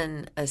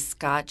been a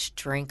Scotch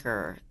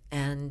drinker,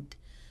 and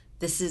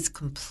this is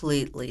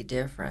completely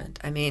different.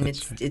 I mean,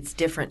 it's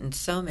different in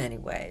so many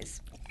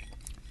ways.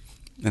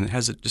 And it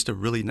has just a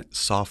really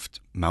soft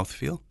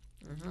mouthfeel.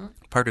 Mm-hmm.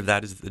 Part of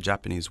that is the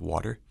Japanese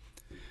water.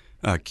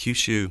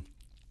 Kyushu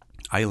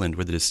Island,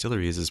 where the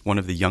distillery is one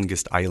of the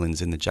youngest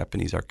islands in the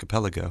Japanese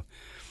archipelago,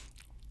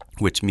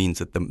 which means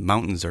that the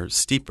mountains are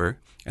steeper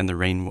and the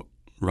rain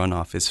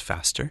runoff is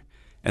faster,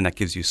 and that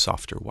gives you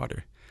softer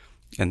water.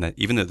 And that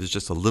even though there's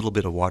just a little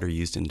bit of water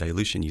used in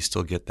dilution, you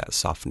still get that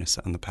softness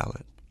on the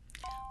palate.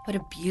 What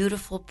a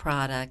beautiful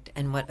product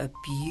and what a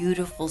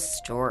beautiful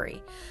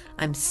story.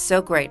 I'm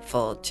so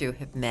grateful to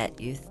have met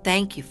you.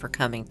 Thank you for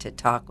coming to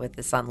talk with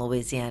us on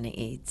Louisiana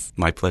Eats.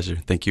 My pleasure.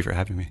 Thank you for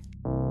having me.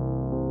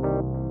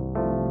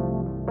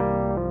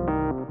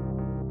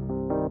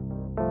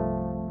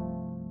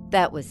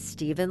 That was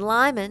Stephen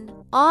Lyman,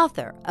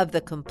 author of The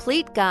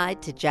Complete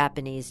Guide to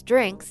Japanese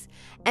Drinks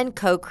and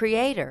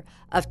co-creator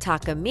of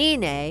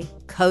Takamine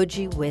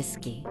Koji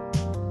Whiskey.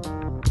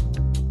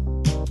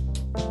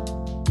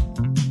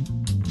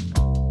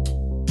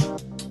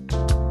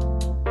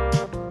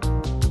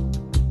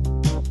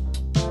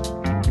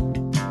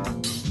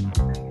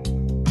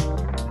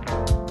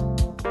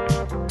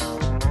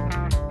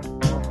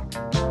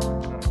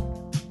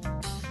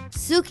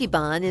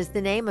 Sukeban is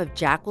the name of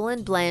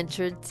Jacqueline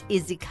Blanchard's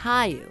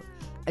izakaya,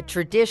 a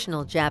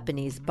traditional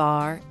Japanese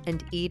bar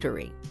and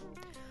eatery.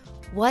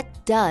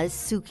 What does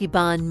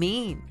Sukeban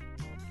mean?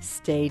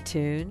 Stay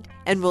tuned,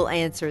 and we'll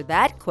answer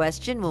that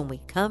question when we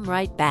come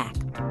right back.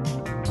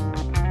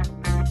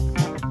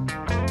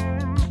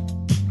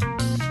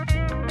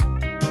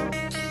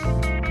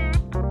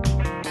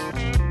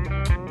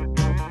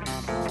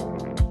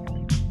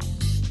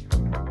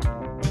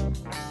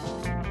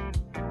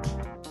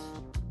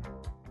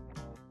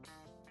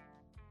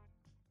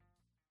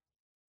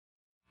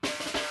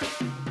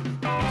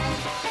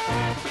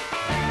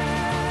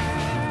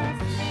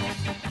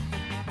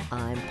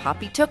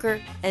 Poppy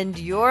Tooker, and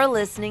you're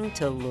listening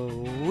to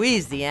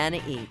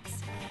Louisiana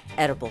Eats,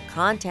 edible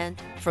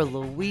content for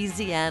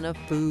Louisiana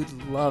food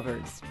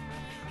lovers.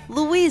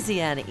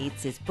 Louisiana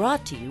Eats is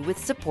brought to you with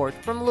support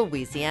from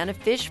Louisiana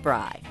Fish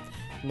Fry,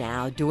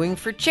 now doing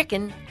for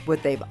chicken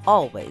what they've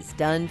always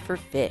done for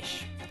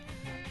fish.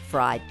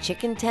 Fried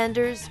chicken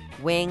tenders,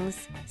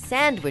 wings,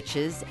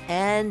 sandwiches,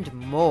 and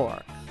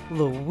more.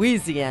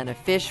 Louisiana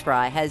Fish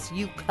Fry has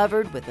you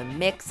covered with a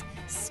mix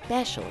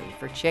specially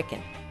for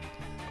chicken.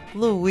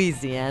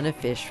 Louisiana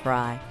Fish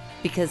Fry,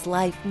 because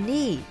life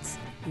needs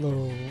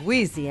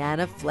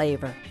Louisiana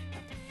flavor.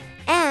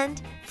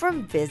 And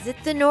from Visit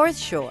the North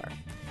Shore.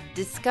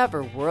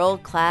 Discover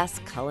world-class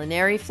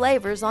culinary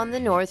flavors on the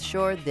North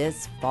Shore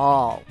this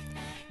fall.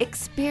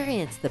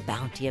 Experience the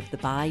bounty of the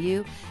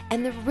bayou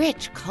and the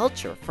rich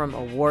culture from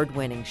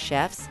award-winning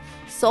chefs,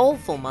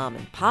 soulful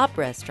mom-and-pop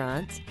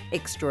restaurants,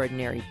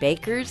 extraordinary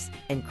bakers,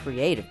 and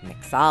creative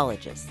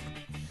mixologists.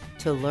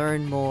 To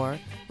learn more,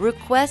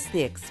 request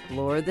the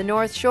Explore the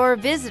North Shore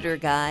Visitor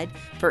Guide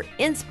for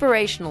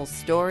inspirational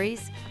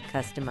stories,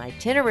 custom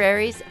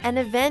itineraries, and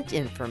event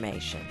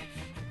information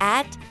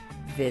at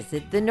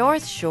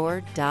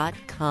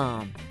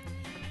visitthenorthshore.com.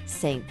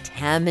 St.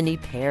 Tammany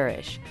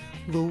Parish,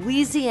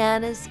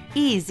 Louisiana's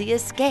easy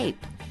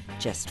escape,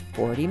 just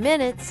 40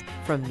 minutes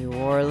from New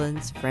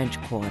Orleans'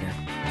 French Quarter.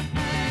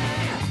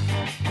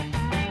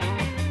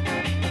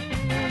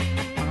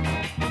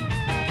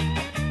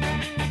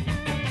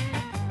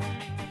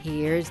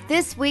 Here's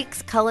this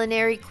week's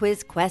culinary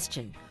quiz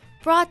question,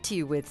 brought to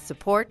you with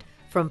support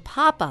from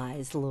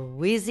Popeye's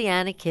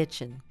Louisiana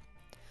Kitchen.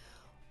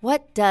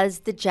 What does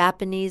the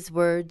Japanese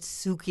word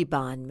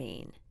Sukeban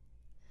mean?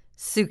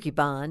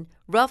 Sukeban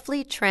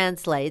roughly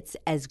translates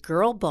as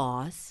girl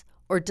boss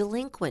or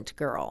delinquent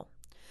girl.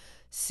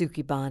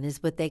 Sukeban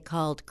is what they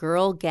called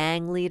girl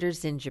gang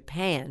leaders in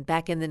Japan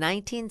back in the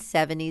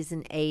 1970s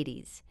and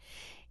 80s.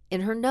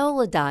 In her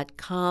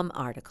NOLA.com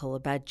article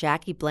about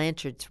Jackie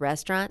Blanchard's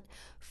restaurant,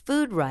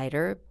 food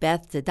writer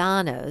Beth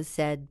Dodano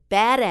said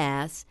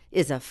badass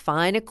is a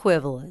fine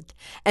equivalent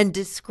and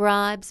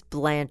describes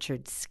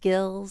Blanchard's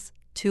skills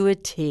to a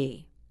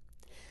T.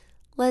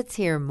 Let's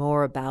hear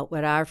more about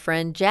what our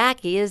friend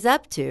Jackie is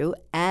up to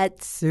at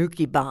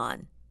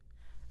Sukeban.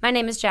 My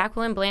name is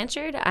Jacqueline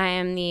Blanchard. I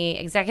am the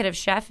executive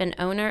chef and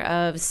owner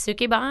of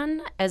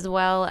Sukeban, as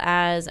well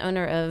as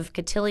owner of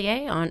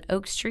Cotillier on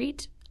Oak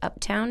Street,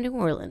 Uptown New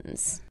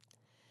Orleans.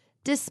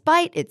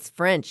 Despite its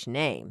French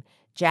name,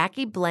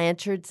 Jackie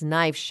Blanchard's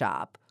knife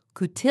shop,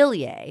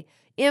 Cotillier,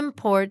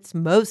 imports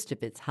most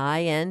of its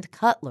high-end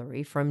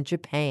cutlery from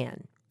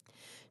Japan.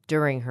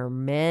 During her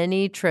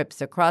many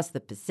trips across the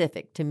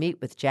Pacific to meet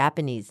with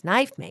Japanese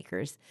knife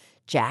makers,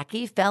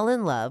 Jackie fell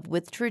in love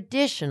with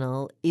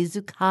traditional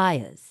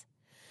izakayas.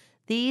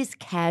 These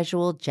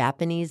casual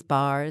Japanese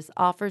bars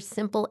offer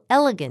simple,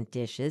 elegant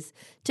dishes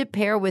to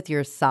pair with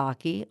your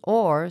sake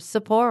or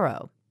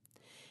Sapporo.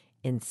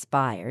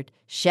 Inspired,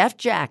 Chef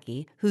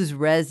Jackie, whose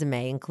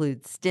resume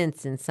includes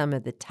stints in some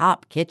of the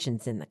top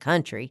kitchens in the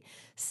country,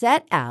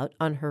 set out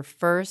on her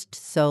first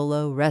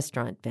solo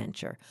restaurant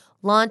venture,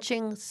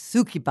 launching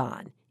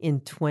Sukeban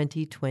in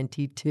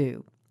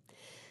 2022.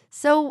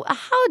 So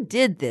how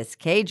did this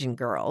Cajun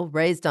girl,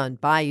 raised on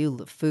Bayou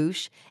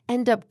Lafourche,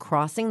 end up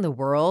crossing the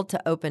world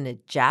to open a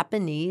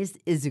Japanese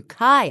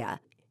izakaya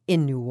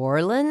in New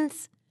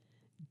Orleans?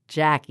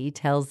 Jackie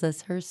tells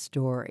us her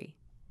story.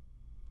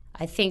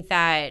 I think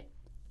that,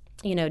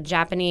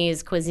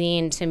 Japanese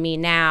cuisine to me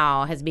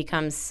now has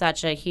become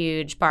such a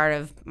huge part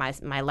of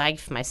my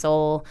life, my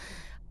soul,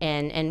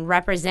 and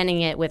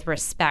representing it with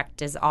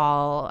respect is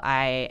all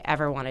I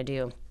ever want to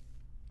do.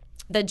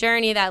 The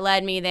journey that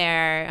led me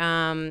there,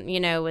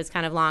 was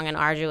kind of long and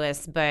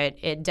arduous, but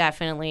it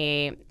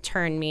definitely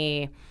turned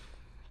me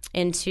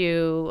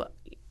into,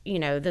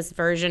 this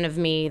version of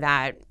me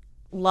that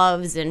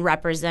loves and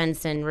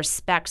represents and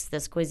respects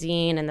this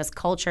cuisine and this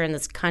culture and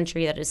this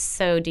country that is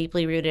so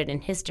deeply rooted in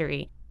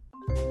history.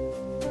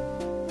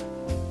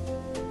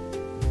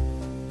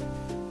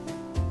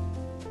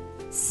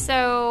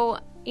 So,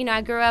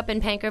 I grew up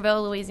in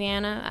Pankerville,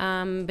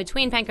 Louisiana,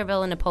 between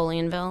Pankerville and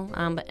Napoleonville,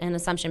 in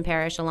Assumption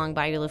Parish along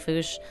Bayou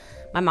Lafourche.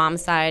 My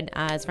mom's side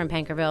is from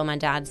Pankerville. My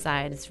dad's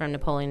side is from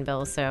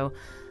Napoleonville, so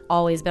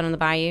always been on the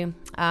bayou.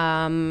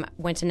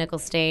 Went to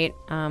Nicholls State,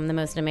 the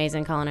most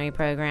amazing culinary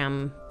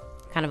program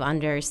kind of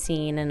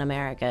underseen in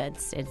America.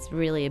 It's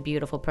really a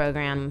beautiful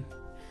program.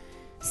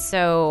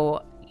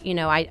 So,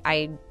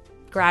 I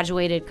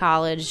graduated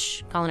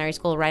college, culinary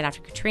school right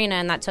after Katrina,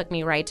 and that took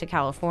me right to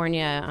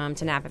California,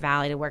 to Napa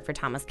Valley to work for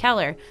Thomas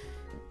Keller.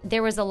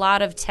 There was a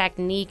lot of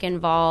technique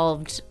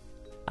involved,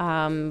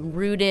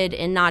 rooted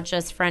in not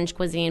just French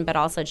cuisine, but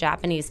also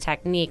Japanese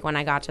technique. When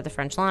I got to the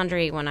French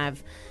Laundry, when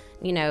I've,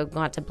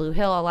 gone to Blue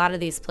Hill, a lot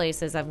of these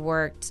places I've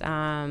worked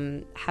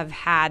have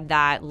had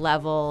that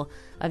level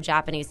of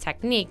Japanese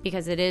technique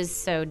because it is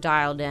so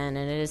dialed in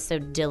and it is so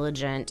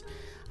diligent.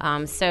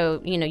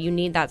 So, you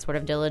need that sort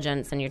of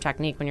diligence in your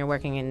technique when you're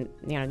working in,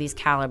 these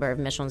caliber of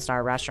Michelin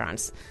star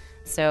restaurants.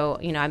 So,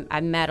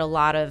 I met a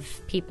lot of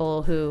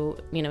people who,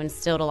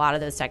 instilled a lot of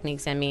those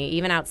techniques in me,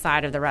 even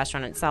outside of the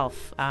restaurant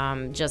itself,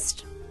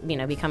 just,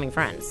 becoming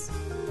friends.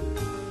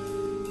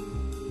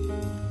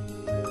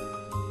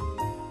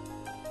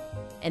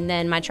 And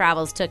then my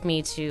travels took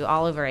me to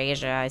all over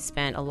Asia. I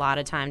spent a lot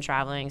of time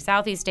traveling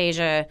Southeast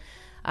Asia,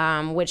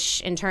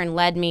 which in turn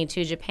led me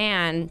to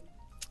Japan,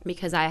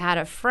 because I had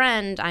a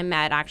friend I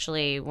met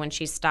actually when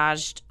she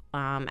staged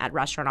at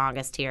Restaurant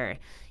August here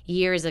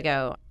years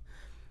ago.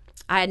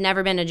 I had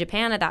never been to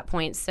Japan at that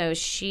point, so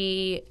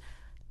she,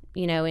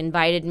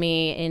 invited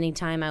me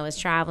anytime I was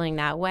traveling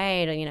that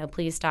way to,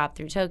 please stop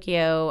through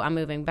Tokyo. I'm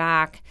moving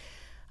back.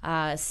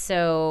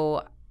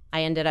 So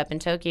I ended up in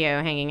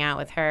Tokyo hanging out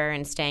with her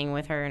and staying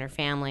with her and her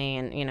family.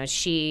 And,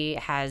 she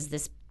has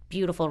this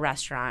beautiful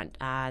restaurant,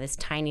 this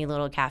tiny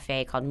little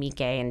cafe called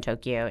Mike in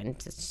Tokyo,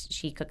 and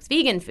she cooks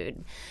vegan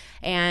food.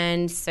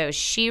 And so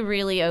she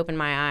really opened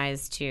my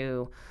eyes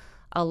to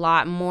a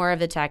lot more of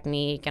the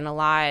technique and a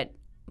lot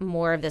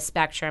more of the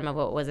spectrum of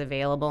what was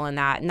available in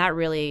that. And that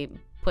really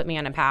put me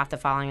on a path to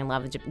falling in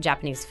love with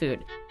Japanese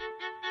food.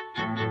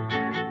 And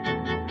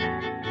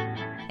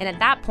at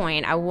that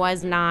point, I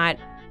was not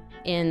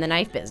in the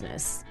knife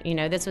business.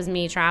 This was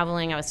me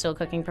traveling. I was still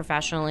cooking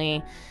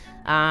professionally.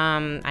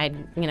 I'd,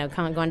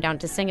 kind of gone down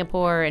to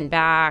Singapore and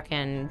back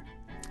and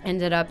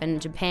ended up in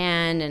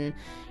Japan and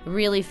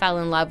really fell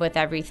in love with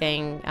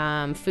everything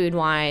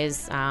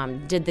food-wise.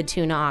 Did the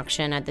tuna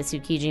auction at the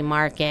Tsukiji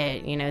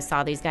market,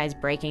 saw these guys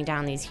breaking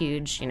down these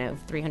huge,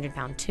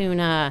 300-pound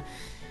tuna.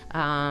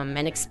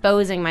 And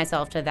exposing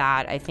myself to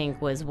that, I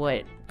think, was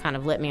what kind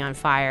of lit me on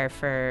fire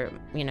for,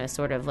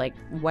 sort of like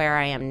where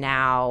I am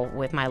now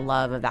with my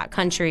love of that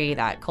country,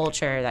 that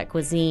culture, that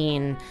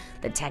cuisine,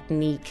 the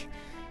technique.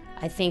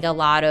 I think a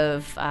lot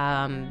of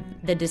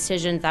the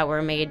decisions that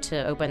were made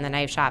to open the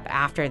knife shop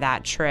after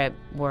that trip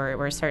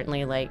were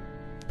certainly like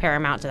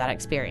paramount to that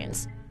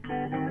experience.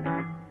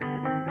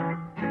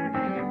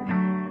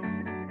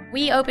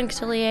 We opened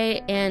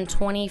Cotillier in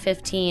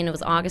 2015. It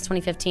was August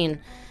 2015.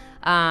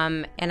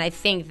 And I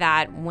think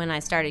that when I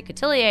started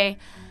Cotillier,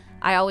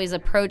 I always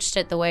approached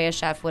it the way a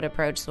chef would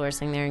approach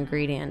sourcing their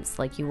ingredients,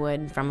 like you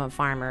would from a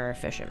farmer or a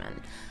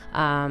fisherman.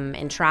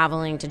 And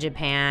traveling to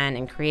Japan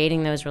and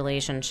creating those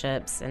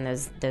relationships and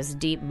those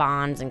deep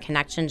bonds and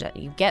connections that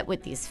you get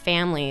with these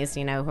families,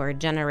 who are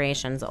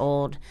generations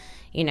old,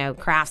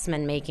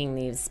 craftsmen making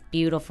these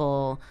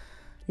beautiful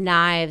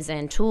knives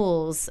and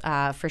tools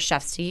for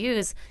chefs to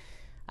use.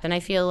 And I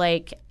feel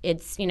like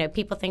it's,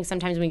 people think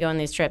sometimes when we go on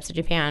these trips to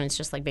Japan, it's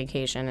just like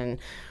vacation and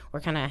we're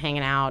kind of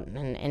hanging out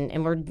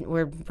and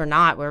we're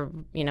not. We're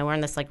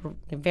in this like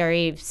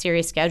very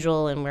serious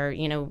schedule and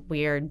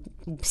we're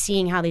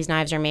seeing how these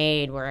knives are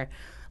made. We're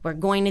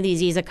going to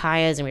these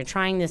izakayas and we're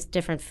trying this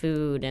different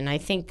food. And I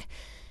think,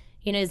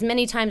 as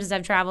many times as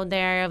I've traveled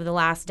there over the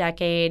last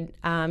decade,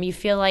 you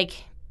feel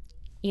like,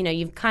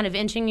 you've kind of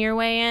inching your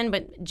way in,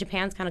 but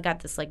Japan's kind of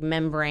got this like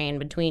membrane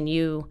between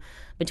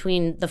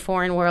the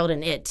foreign world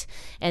and it.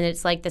 And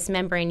it's like this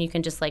membrane you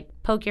can just like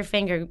poke your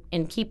finger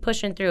and keep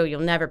pushing through.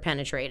 You'll never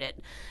penetrate it.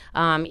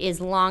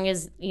 As long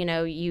as,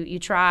 you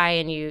try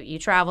and you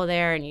travel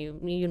there and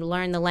you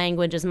learn the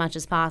language as much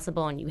as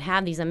possible and you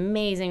have these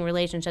amazing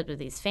relationships with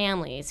these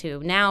families who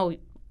now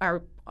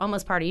are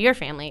almost part of your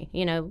family.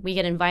 We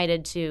get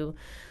invited to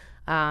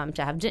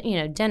have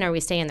dinner. We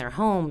stay in their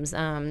homes.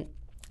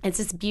 It's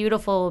this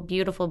beautiful,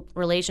 beautiful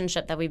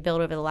relationship that we've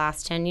built over the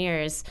last 10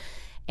 years.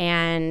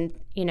 And,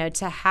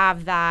 to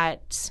have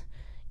that,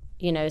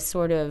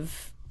 sort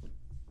of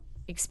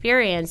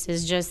experience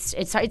is just,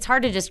 it's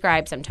hard to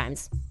describe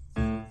sometimes.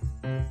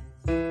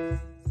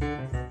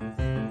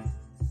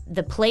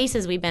 The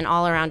places we've been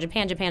all around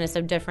Japan is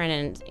so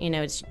different and,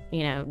 it's,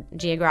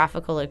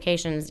 geographical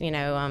locations,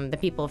 the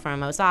people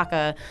from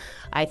Osaka,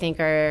 I think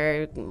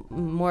are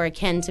more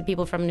akin to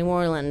people from New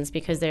Orleans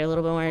because they're a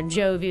little bit more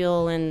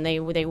jovial and they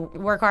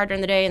work hard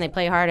during the day and they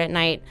play hard at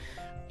night.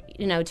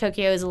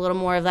 Tokyo is a little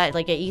more of that,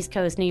 like an East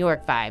Coast New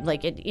York vibe.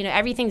 Like,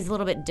 everything's a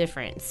little bit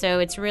different. So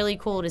it's really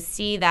cool to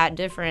see that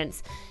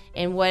difference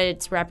in what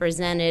it's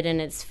represented in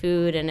its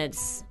food and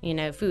its,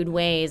 food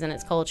ways and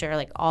its culture,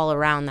 like all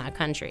around that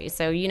country.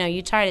 So,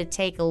 you try to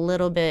take a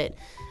little bit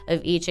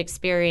of each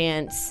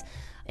experience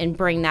and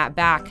bring that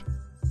back.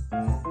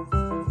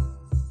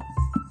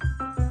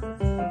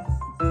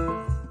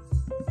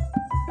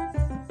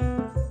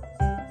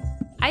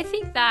 I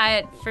think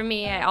that for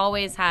me, I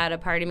always had a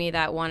part of me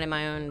that wanted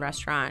my own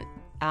restaurant.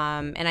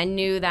 And I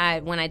knew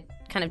that when I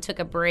kind of took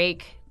a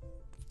break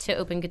to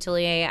open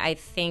Coutelier, I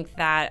think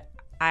that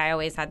I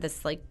always had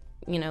this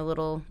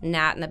little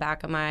gnat in the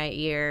back of my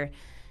ear,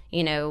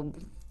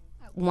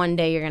 one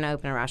day you're going to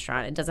open a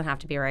restaurant. It doesn't have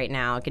to be right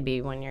now. It could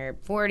be when you're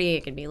 40.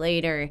 It could be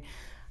later.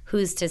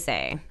 Who's to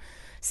say?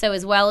 So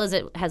as well as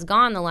it has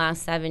gone the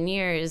last 7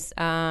 years,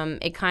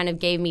 it kind of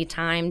gave me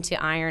time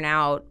to iron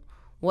out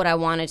what I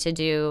wanted to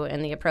do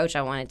and the approach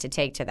I wanted to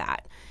take to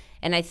that.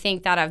 And I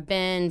think that I've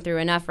been through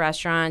enough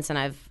restaurants and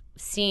I've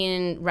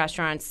seen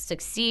restaurants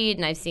succeed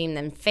and I've seen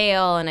them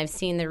fail and I've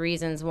seen the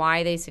reasons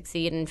why they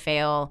succeed and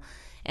fail.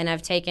 And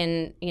I've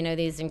taken,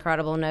 these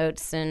incredible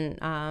notes and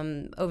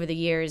over the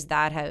years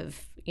that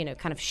have,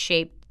 kind of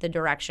shaped the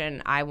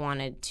direction I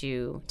wanted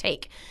to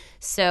take.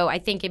 So I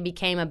think it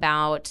became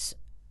about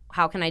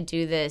how can I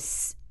do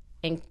this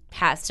and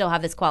still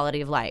have this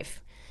quality of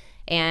life.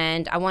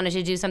 And I wanted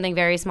to do something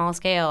very small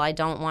scale. I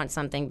don't want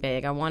something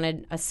big. I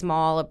wanted a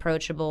small,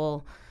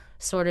 approachable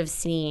sort of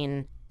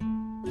scene.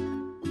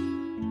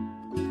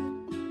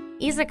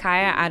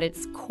 Izakaya at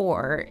its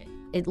core,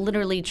 it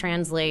literally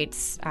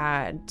translates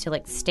to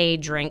like stay,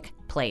 drink,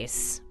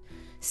 place.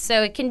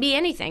 So it can be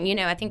anything.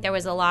 I think there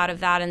was a lot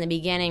of that in the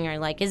beginning, or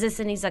like, is this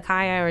an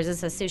izakaya or is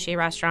this a sushi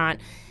restaurant?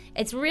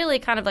 It's really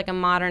kind of like a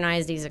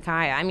modernized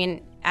izakaya. I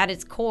mean, at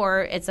its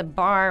core, it's a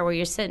bar where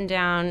you're sitting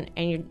down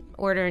and you're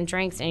ordering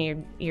drinks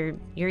and you're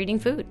eating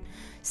food.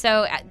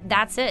 So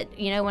that's it.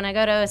 When I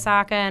go to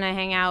Osaka and I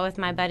hang out with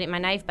my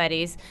knife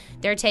buddies,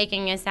 they're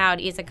taking us out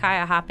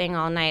izakaya hopping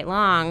all night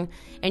long,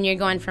 and you're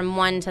going from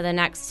one to the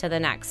next to the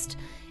next.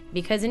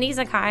 Because an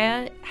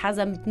izakaya has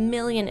a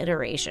million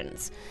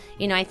iterations.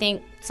 I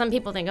think some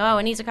people think,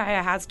 an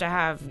izakaya has to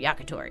have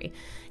yakitori.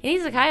 An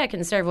izakaya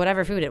can serve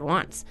whatever food it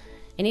wants.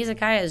 An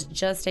izakaya is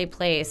just a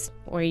place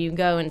where you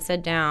go and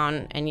sit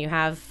down and you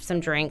have some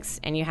drinks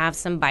and you have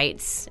some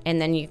bites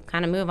and then you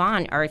kind of move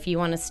on. Or if you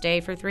want to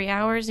stay for 3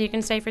 hours, you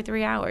can stay for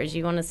 3 hours.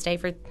 You want to stay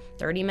for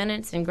 30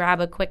 minutes and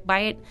grab a quick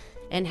bite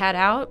and head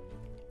out,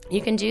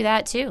 you can do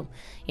that too.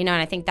 And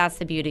I think that's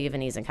the beauty of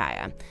an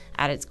izakaya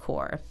at its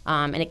core.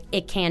 And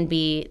it can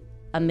be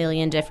a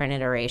million different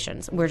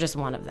iterations. We're just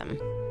one of them.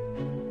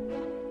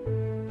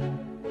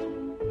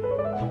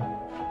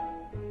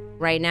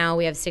 Right now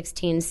we have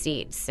 16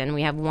 seats and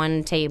we have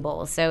one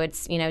table. So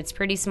it's, it's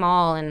pretty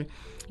small. And,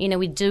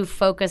 we do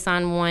focus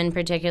on one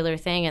particular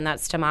thing, and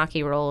that's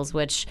tamaki rolls,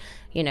 which,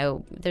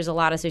 there's a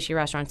lot of sushi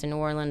restaurants in New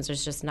Orleans.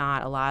 There's just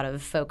not a lot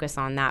of focus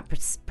on that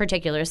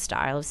particular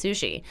style of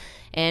sushi.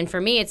 And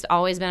for me, it's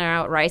always been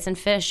about rice and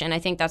fish. And I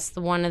think that's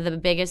one of the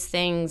biggest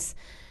things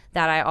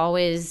that I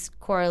always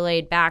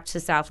correlate back to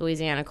South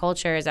Louisiana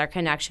culture is our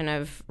connection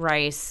of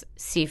rice,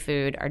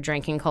 seafood, our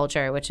drinking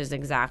culture, which is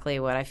exactly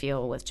what I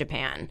feel with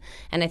Japan.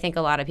 And I think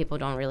a lot of people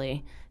don't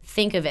really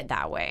think of it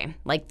that way.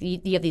 Like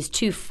you have these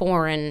two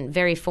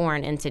very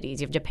foreign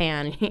entities. You have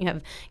Japan, you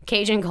have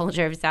Cajun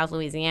culture of South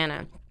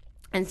Louisiana.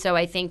 And so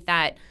I think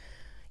that,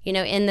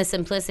 in the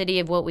simplicity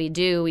of what we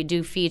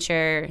do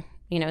feature,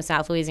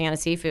 South Louisiana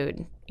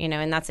seafood,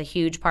 and that's a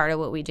huge part of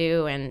what we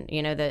do. And,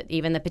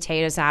 even the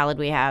potato salad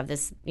we have,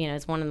 this,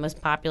 it's one of the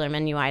most popular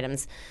menu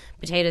items.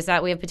 We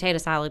have potato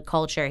salad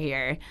culture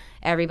here.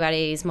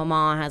 Everybody's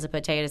mama has a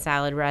potato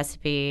salad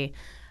recipe.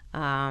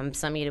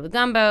 Some eat it with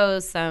gumbo,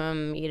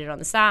 some eat it on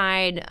the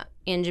side.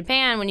 In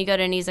Japan, when you go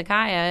to an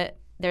izakaya,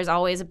 there's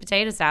always a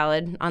potato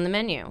salad on the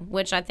menu,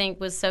 which I think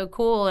was so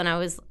cool. And I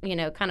was,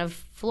 kind of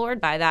floored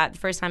by that the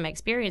first time I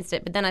experienced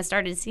it. But then I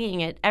started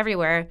seeing it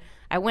everywhere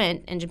I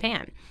went in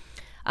Japan.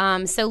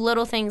 So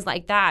little things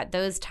like that,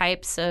 those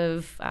types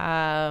of,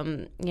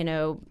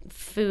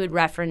 food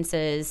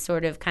references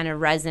sort of kind of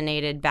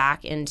resonated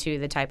back into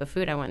the type of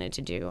food I wanted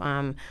to do.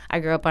 I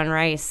grew up on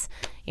rice,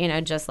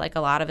 just like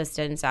a lot of us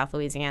did in South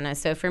Louisiana.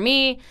 So for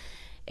me,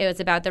 it was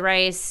about the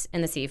rice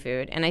and the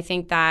seafood. And I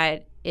think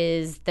that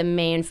is the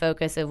main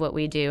focus of what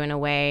we do in a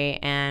way.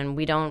 And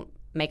we don't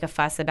make a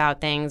fuss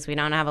about things. We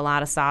don't have a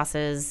lot of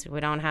sauces. We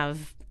don't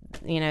have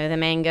the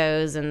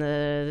mangoes and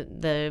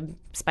the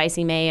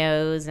spicy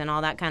mayos and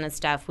all that kind of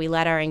stuff. We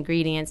let our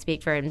ingredients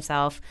speak for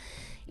himself.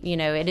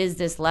 It is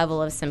this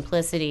level of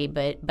simplicity,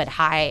 but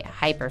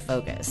hyper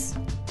focus.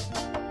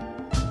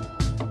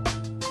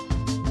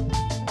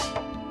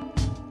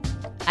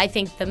 I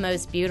think the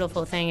most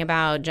beautiful thing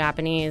about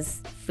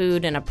Japanese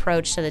food and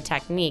approach to the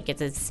technique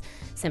is its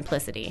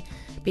simplicity,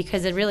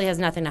 because it really has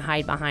nothing to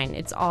hide behind.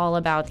 It's all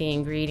about the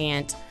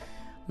ingredient.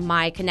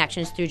 My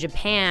connections through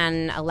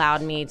Japan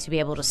allowed me to be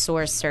able to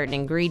source certain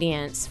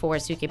ingredients for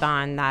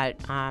Sukeban that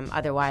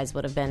otherwise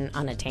would have been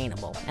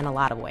unattainable in a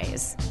lot of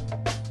ways.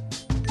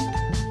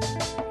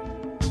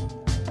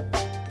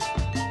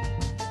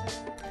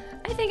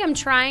 I think I'm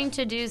trying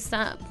to do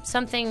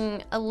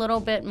something a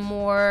little bit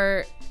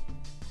more,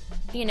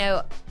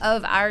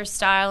 of our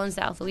style in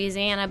South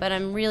Louisiana, but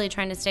I'm really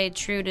trying to stay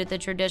true to the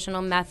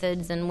traditional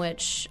methods in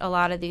which a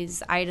lot of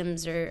these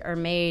items are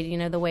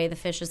made, the way the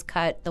fish is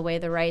cut, the way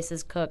the rice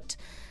is cooked,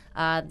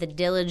 the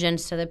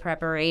diligence to the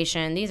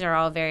preparation. These are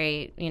all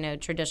very,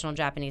 traditional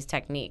Japanese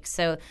techniques.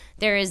 So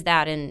there is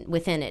that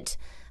within it,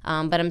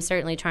 but I'm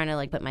certainly trying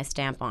to put my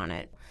stamp on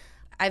it.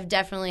 I've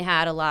definitely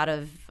had a lot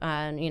of,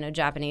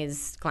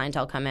 Japanese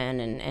clientele come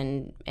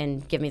in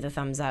and give me the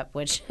thumbs up,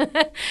 which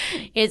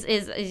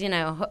is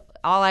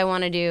all I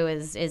want to do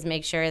is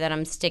make sure that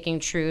I'm sticking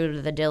true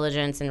to the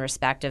diligence and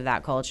respect of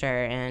that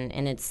culture and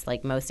in its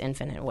most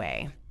infinite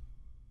way.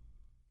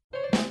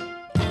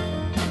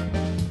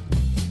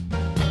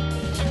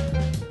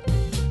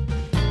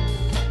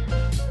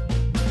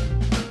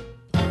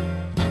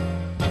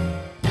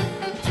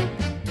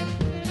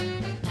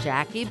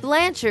 Jackie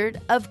Blanchard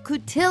of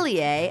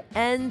Coutelier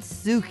and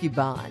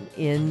Sukeban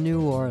in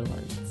New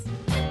Orleans.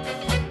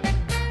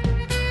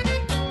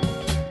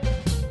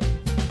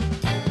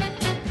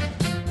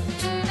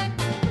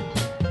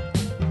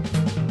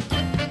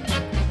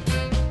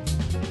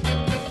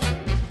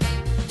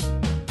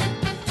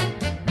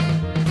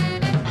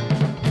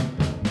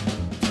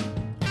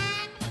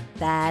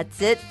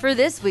 That's it for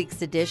this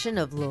week's edition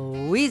of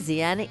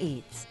Louisiana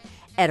Eats.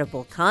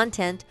 Edible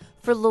content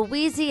for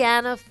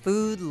Louisiana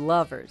food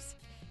lovers.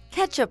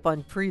 Catch up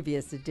on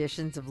previous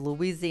editions of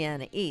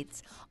Louisiana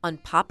Eats on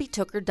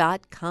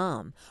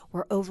poppytooker.com,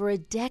 where over a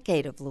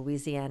decade of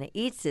Louisiana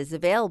Eats is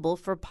available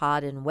for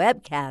pod and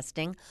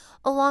webcasting,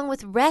 along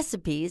with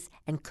recipes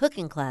and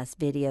cooking class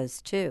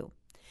videos too.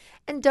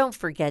 And don't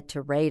forget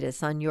to rate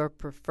us on your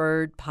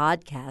preferred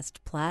podcast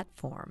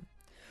platform.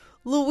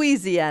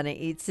 Louisiana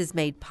Eats is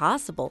made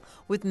possible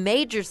with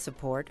major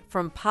support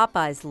from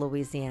Popeye's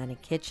Louisiana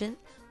Kitchen,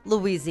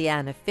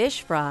 Louisiana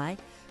Fish Fry,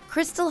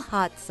 Crystal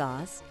Hot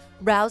Sauce,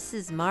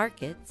 Rouse's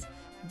Markets,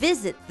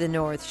 Visit the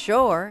North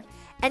Shore,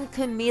 and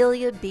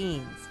Camellia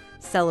Beans,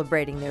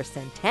 celebrating their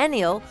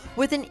centennial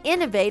with an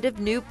innovative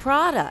new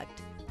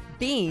product,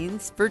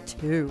 Beans for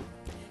Two.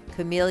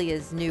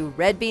 Camellia's new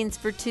red beans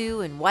for two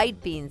and white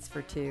beans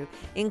for two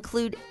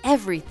include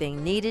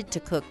everything needed to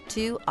cook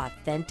 2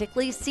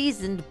 authentically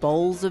seasoned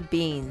bowls of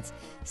beans,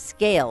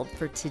 scaled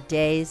for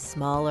today's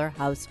smaller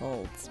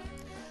households.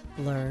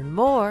 Learn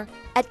more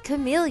at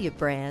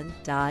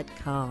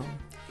CameliaBrand.com.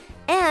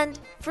 And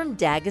from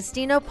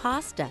D'Agostino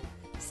Pasta,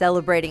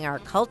 celebrating our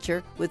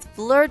culture with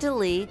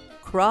fleur-de-lis,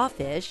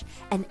 crawfish,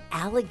 and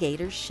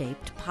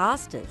alligator-shaped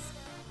pastas.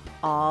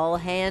 All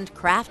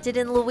handcrafted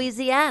in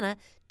Louisiana,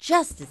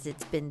 just as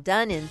it's been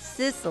done in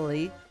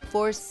Sicily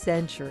for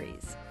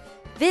centuries.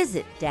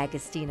 Visit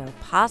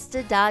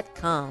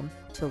D'AgostinoPasta.com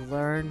to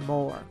learn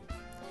more.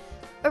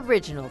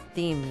 Original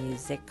theme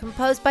music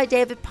composed by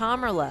David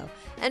Pomerleau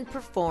and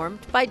performed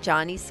by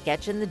Johnny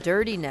Sketch and the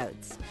Dirty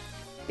Notes.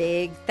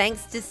 Big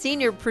thanks to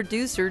senior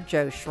producer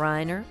Joe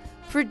Schreiner,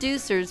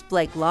 producers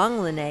Blake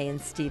Longlinay and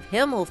Steve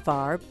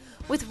Himmelfarb,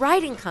 with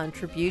writing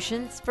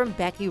contributions from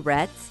Becky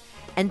Retz,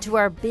 and to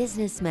our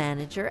business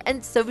manager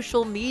and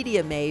social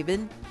media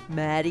maven,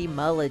 Maddie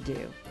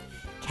Mullidew.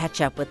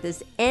 Catch up with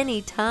us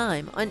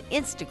anytime on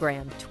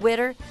Instagram,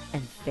 Twitter,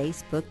 and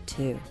Facebook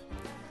too.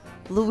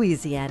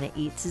 Louisiana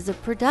Eats is a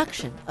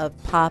production of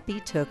Poppy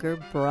Tooker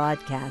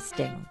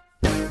Broadcasting.